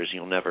 40 years.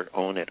 You'll never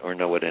own it or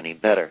know it any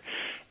better.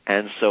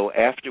 And so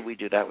after we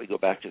do that, we go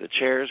back to the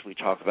chairs. We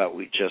talk about what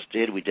we just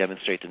did. We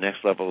demonstrate the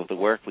next level of the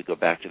work. We go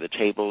back to the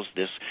tables.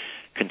 This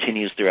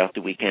continues throughout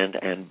the weekend.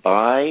 And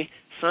by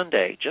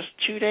Sunday, just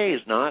 2 days,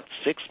 not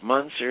 6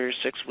 months or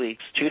 6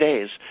 weeks, 2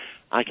 days,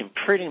 I can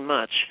pretty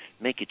much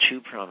make you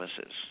 2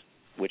 promises,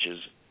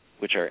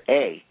 which are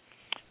A,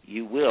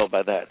 you will,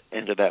 by that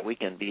end of that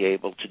weekend, be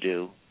able to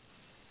do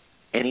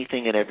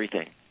anything and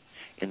everything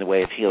in the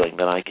way of healing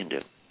that I can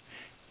do.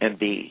 And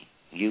B,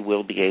 you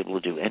will be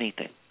able to do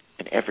anything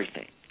and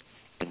everything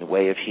in the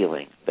way of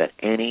healing that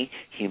any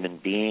human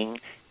being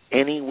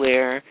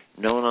anywhere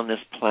known on this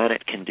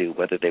planet can do,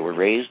 whether they were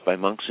raised by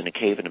monks in a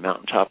cave in a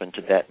mountaintop in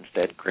Tibet and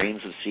fed grains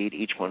of seed,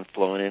 each one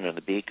flown in on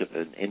the beak of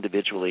an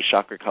individually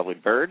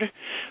chakra-colored bird,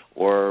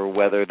 or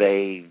whether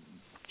they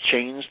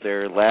changed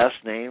their last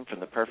name from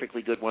the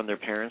perfectly good one their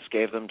parents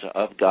gave them to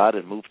of God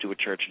and moved to a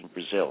church in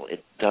Brazil.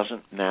 It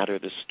doesn't matter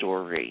the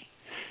story.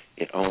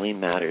 It only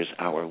matters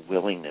our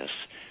willingness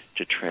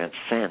to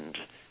transcend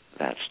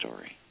that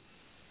story.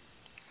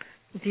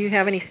 Do you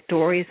have any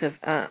stories of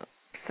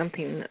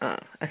something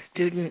a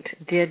student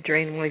did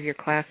during one of your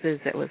classes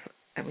that was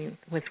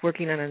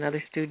working on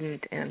another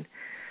student? And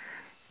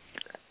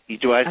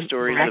do I have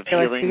stories of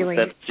healing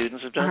that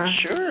students have done?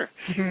 Uh-huh. Sure.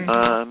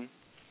 Mm-hmm.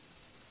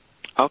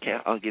 Okay,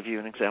 I'll give you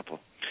an example.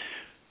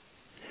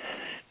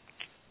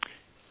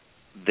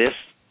 This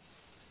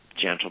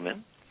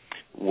gentleman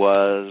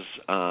was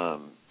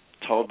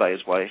told by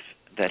his wife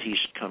that he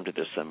should come to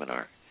this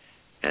seminar.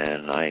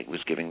 and I was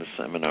giving the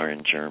seminar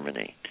in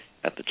Germany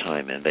at the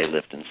time, and they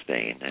lived in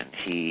Spain, and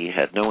he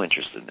had no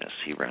interest in this.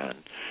 He ran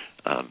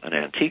an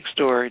antique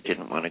store,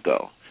 didn't want to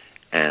go,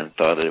 and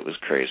thought that it was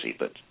crazy,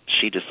 but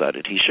she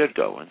decided he should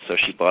go, and so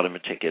she bought him a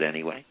ticket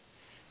anyway,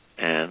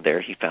 and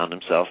there he found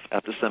himself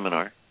at the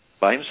seminar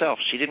by himself.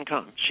 She didn't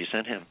come. She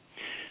sent him,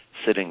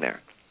 sitting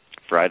there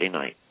Friday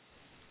night,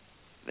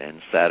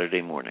 then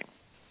Saturday morning.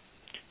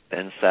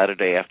 Then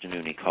Saturday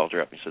afternoon he called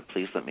her up and said,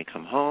 please let me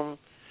come home.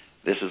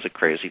 This is a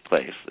crazy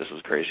place. This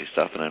is crazy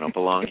stuff, and I don't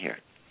belong here.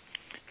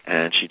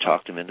 And she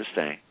talked him into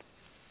staying.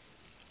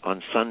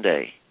 On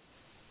Sunday,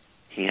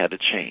 he had a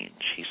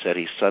change. He said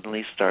he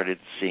suddenly started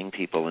seeing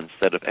people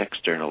instead of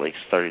externally,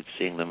 started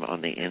seeing them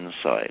on the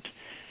inside,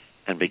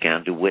 and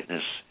began to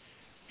witness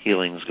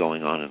healings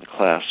going on in the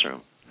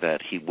classroom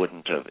that he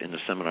wouldn't have, in the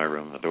seminar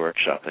room of the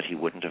workshop, that he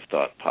wouldn't have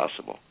thought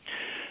possible.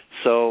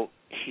 So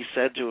he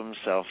said to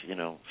himself,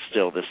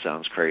 still this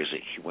sounds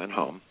crazy. He went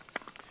home.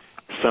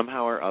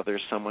 Somehow or other,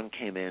 someone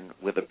came in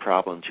with a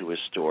problem to his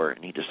store,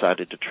 and he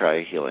decided to try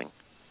a healing.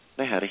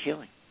 They had a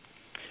healing.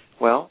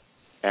 Well,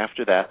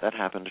 after that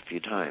happened a few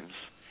times.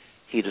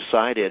 He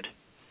decided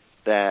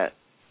that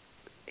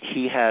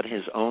he had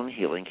his own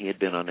healing. He had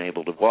been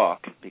unable to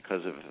walk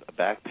because of a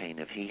back pain.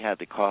 If he had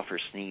to cough or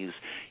sneeze,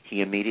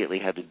 he immediately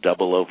had to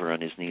double over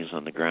on his knees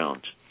on the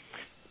ground.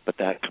 But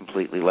that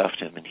completely left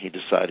him, and he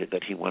decided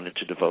that he wanted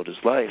to devote his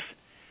life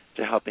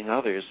to helping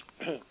others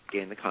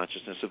gain the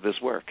consciousness of this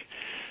work.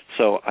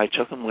 So I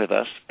took him with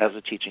us as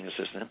a teaching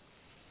assistant,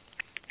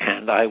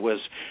 and I was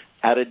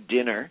at a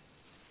dinner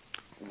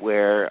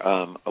where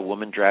a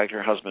woman dragged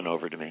her husband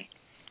over to me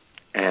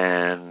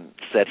and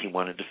said he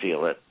wanted to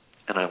feel it,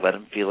 and I let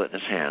him feel it in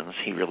his hands.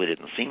 He really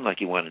didn't seem like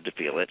he wanted to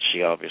feel it.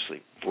 She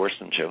obviously forced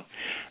him to,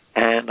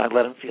 and I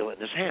let him feel it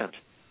in his hand.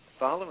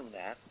 Following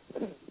that,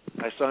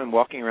 I saw him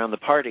walking around the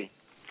party,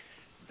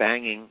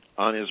 banging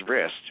on his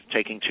wrist,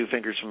 taking two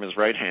fingers from his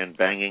right hand,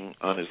 banging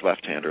on his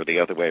left hand, or the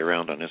other way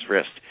around on his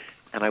wrist.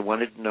 And I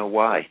wanted to know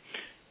why.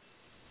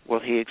 Well,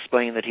 he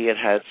explained that he had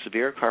had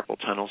severe carpal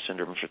tunnel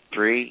syndrome for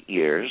 3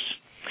 years.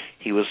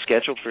 He was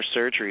scheduled for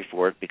surgery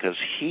for it because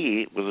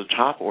he was a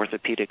top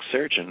orthopedic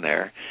surgeon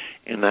there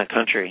in that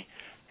country.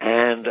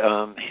 And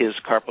his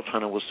carpal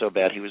tunnel was so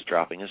bad he was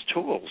dropping his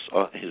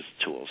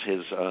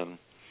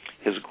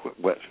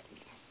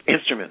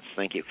instruments,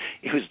 thank you.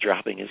 He was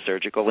dropping his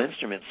surgical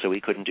instruments, so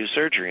he couldn't do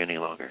surgery any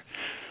longer.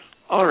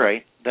 All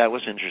right, that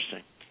was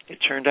interesting. It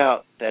turned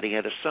out that he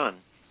had a son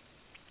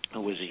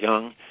who was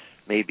young,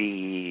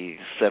 maybe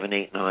 7,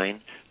 8,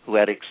 9, who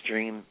had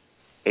extreme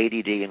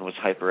ADD and was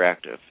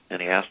hyperactive. And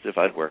he asked if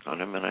I'd work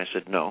on him, and I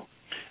said, no,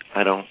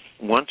 I don't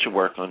want to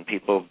work on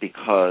people,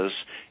 because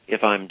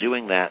if I'm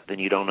doing that, then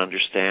you don't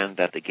understand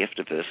that the gift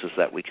of this is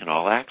that we can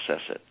all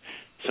access it.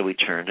 So he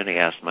turned and he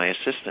asked my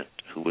assistant,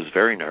 who was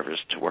very nervous,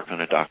 to work on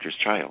a doctor's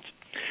child.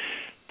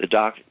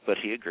 But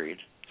he agreed.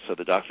 So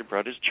the doctor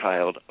brought his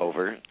child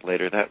over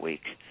later that week.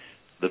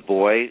 The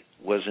boy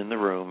was in the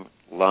room,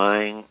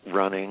 lying,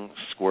 running,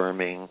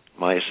 squirming.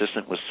 My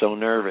assistant was so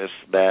nervous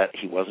that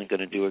he wasn't going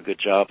to do a good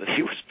job, that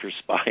he was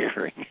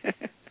perspiring.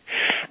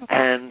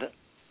 And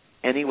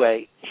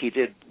anyway, he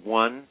did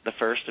the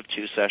first of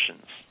 2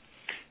 sessions,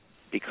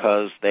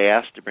 because they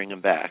asked to bring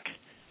him back.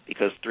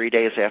 Because 3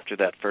 days after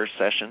that first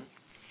session,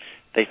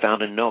 they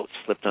found a note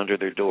slipped under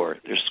their door.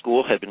 Their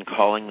school had been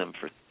calling them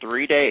for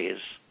 3 days,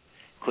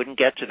 couldn't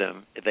get to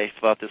them. They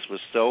thought this was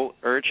so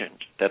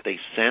urgent that they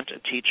sent a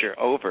teacher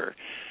over,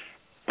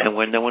 and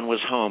when no one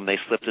was home, they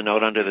slipped a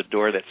note under the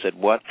door that said,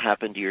 what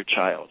happened to your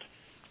child?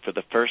 For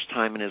the first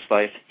time in his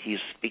life, he's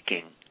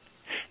speaking.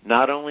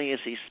 Not only is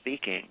he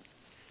speaking,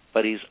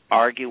 but he's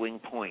arguing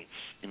points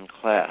in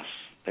class.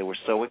 They were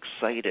so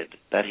excited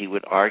that he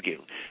would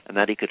argue and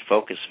that he could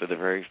focus for the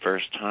very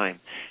first time.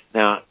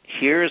 Now,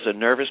 here's a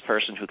nervous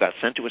person who got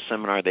sent to a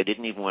seminar they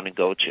didn't even want to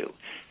go to,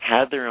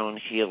 had their own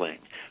healing,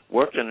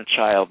 worked on a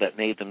child that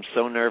made them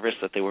so nervous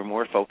that they were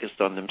more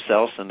focused on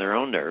themselves and their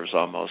own nerves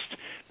almost,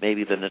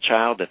 maybe than the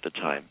child at the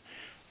time,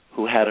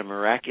 who had a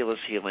miraculous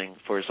healing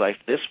for his life.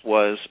 This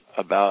was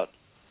about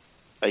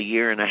 1.5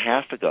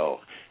 years ago,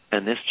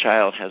 and this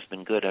child has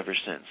been good ever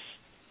since.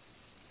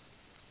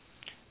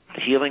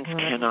 Healing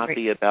cannot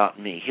be about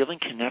me. Healing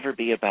can never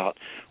be about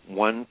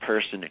one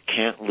person. It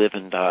can't live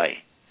and die.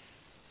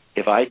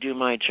 If I do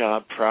my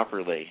job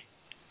properly,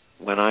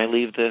 when I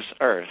leave this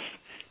earth,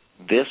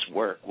 this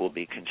work will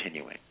be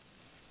continuing.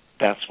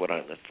 That's what I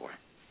live for.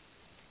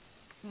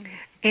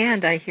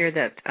 And I hear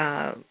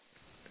that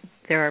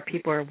there are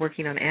people who are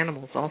working on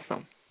animals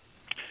also.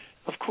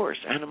 Of course.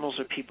 Animals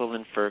are people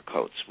in fur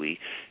coats. We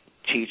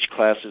teach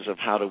classes of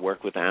how to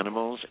work with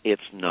animals.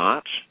 It's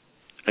not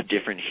a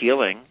different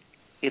healing.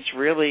 It's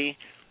really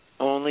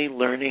only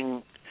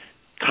learning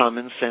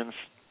common sense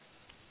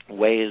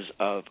ways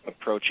of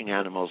approaching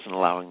animals and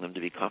allowing them to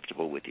be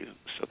comfortable with you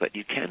so that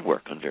you can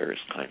work on various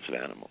kinds of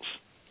animals.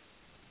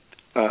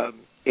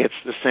 It's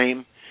the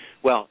same.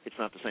 Well, it's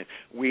not the same.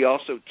 We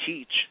also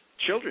teach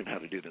children how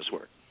to do this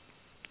work.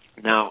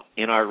 Now,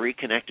 in our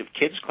Reconnective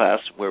Kids class,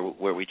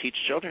 where we teach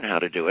children how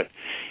to do it,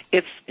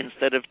 it's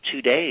instead of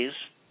 2 days,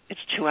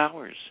 It's 2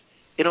 hours.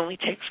 It only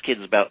takes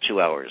kids about 2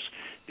 hours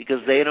because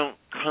they don't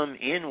come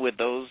in with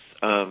those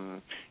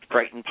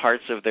frightened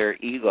parts of their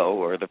ego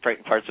or the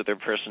frightened parts of their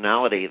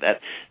personality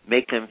that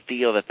make them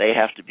feel that they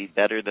have to be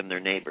better than their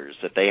neighbors,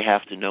 that they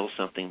have to know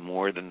something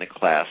more than the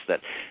class,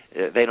 that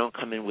they don't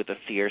come in with a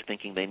fear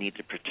thinking they need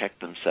to protect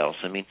themselves.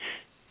 I mean,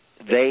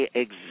 they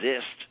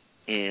exist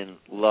in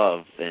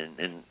love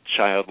and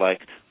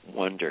childlike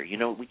wonder. You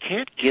know, we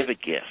can't give a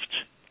gift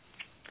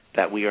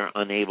that we are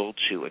unable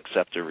to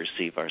accept or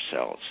receive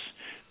ourselves.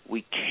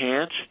 We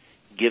can't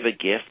give a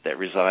gift that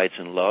resides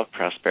in love,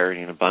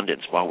 prosperity, and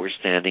abundance while we're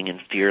standing in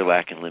fear,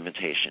 lack, and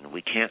limitation.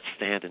 We can't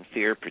stand in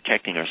fear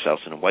protecting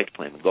ourselves in a white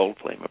flame, a gold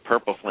flame, a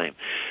purple flame,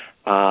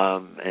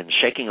 and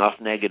shaking off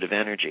negative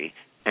energy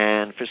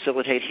and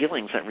facilitate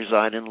healings that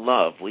reside in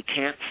love. We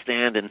can't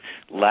stand in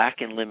lack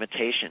and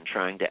limitation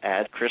trying to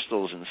add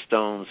crystals and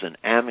stones and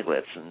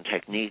amulets and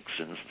techniques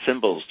and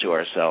symbols to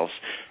ourselves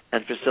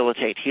and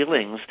facilitate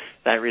healings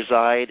that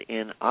reside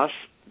in us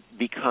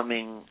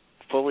becoming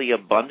fully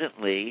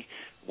abundantly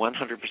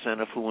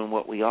 100% of who and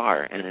what we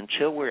are. And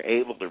until we're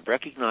able to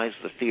recognize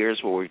the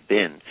fears where we've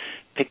been,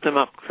 pick them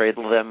up,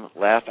 cradle them,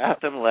 laugh at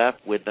them, laugh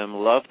with them,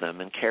 love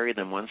them, and carry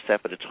them one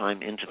step at a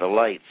time into the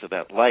light so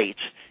that light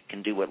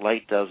can do what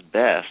light does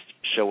best,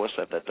 show us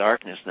that the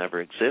darkness never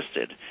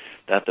existed,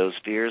 that those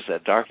fears,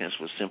 that darkness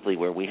was simply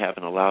where we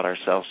haven't allowed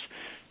ourselves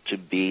to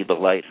be the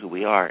light who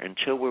we are.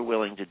 Until we're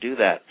willing to do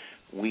that,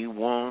 we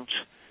won't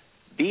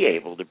be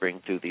able to bring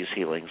through these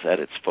healings at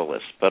its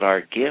fullest. But our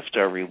gift,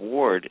 our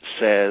reward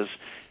says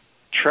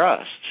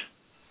trust,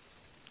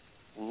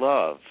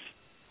 love,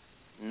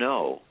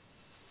 know,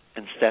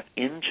 and step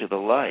into the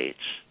light.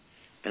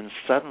 And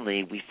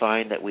suddenly we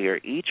find that we are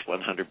each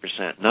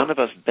 100%, none of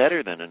us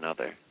better than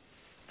another,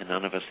 and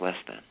none of us less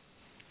than.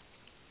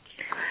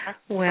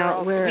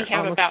 Well, we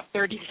have about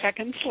 30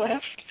 seconds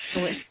left.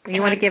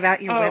 You want to give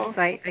out your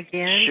website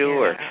again?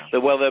 Sure.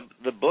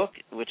 The book,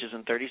 which is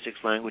in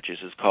 36 languages,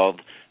 is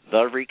called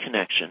The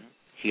Reconnection,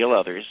 Heal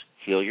Others,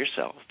 Heal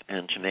Yourself.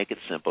 And to make it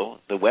simple,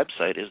 the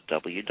website is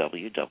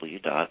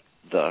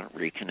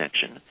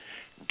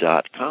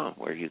www.thereconnection.com,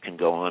 where you can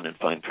go on and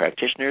find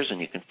practitioners, and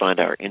you can find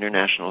our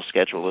international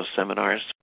schedule of seminars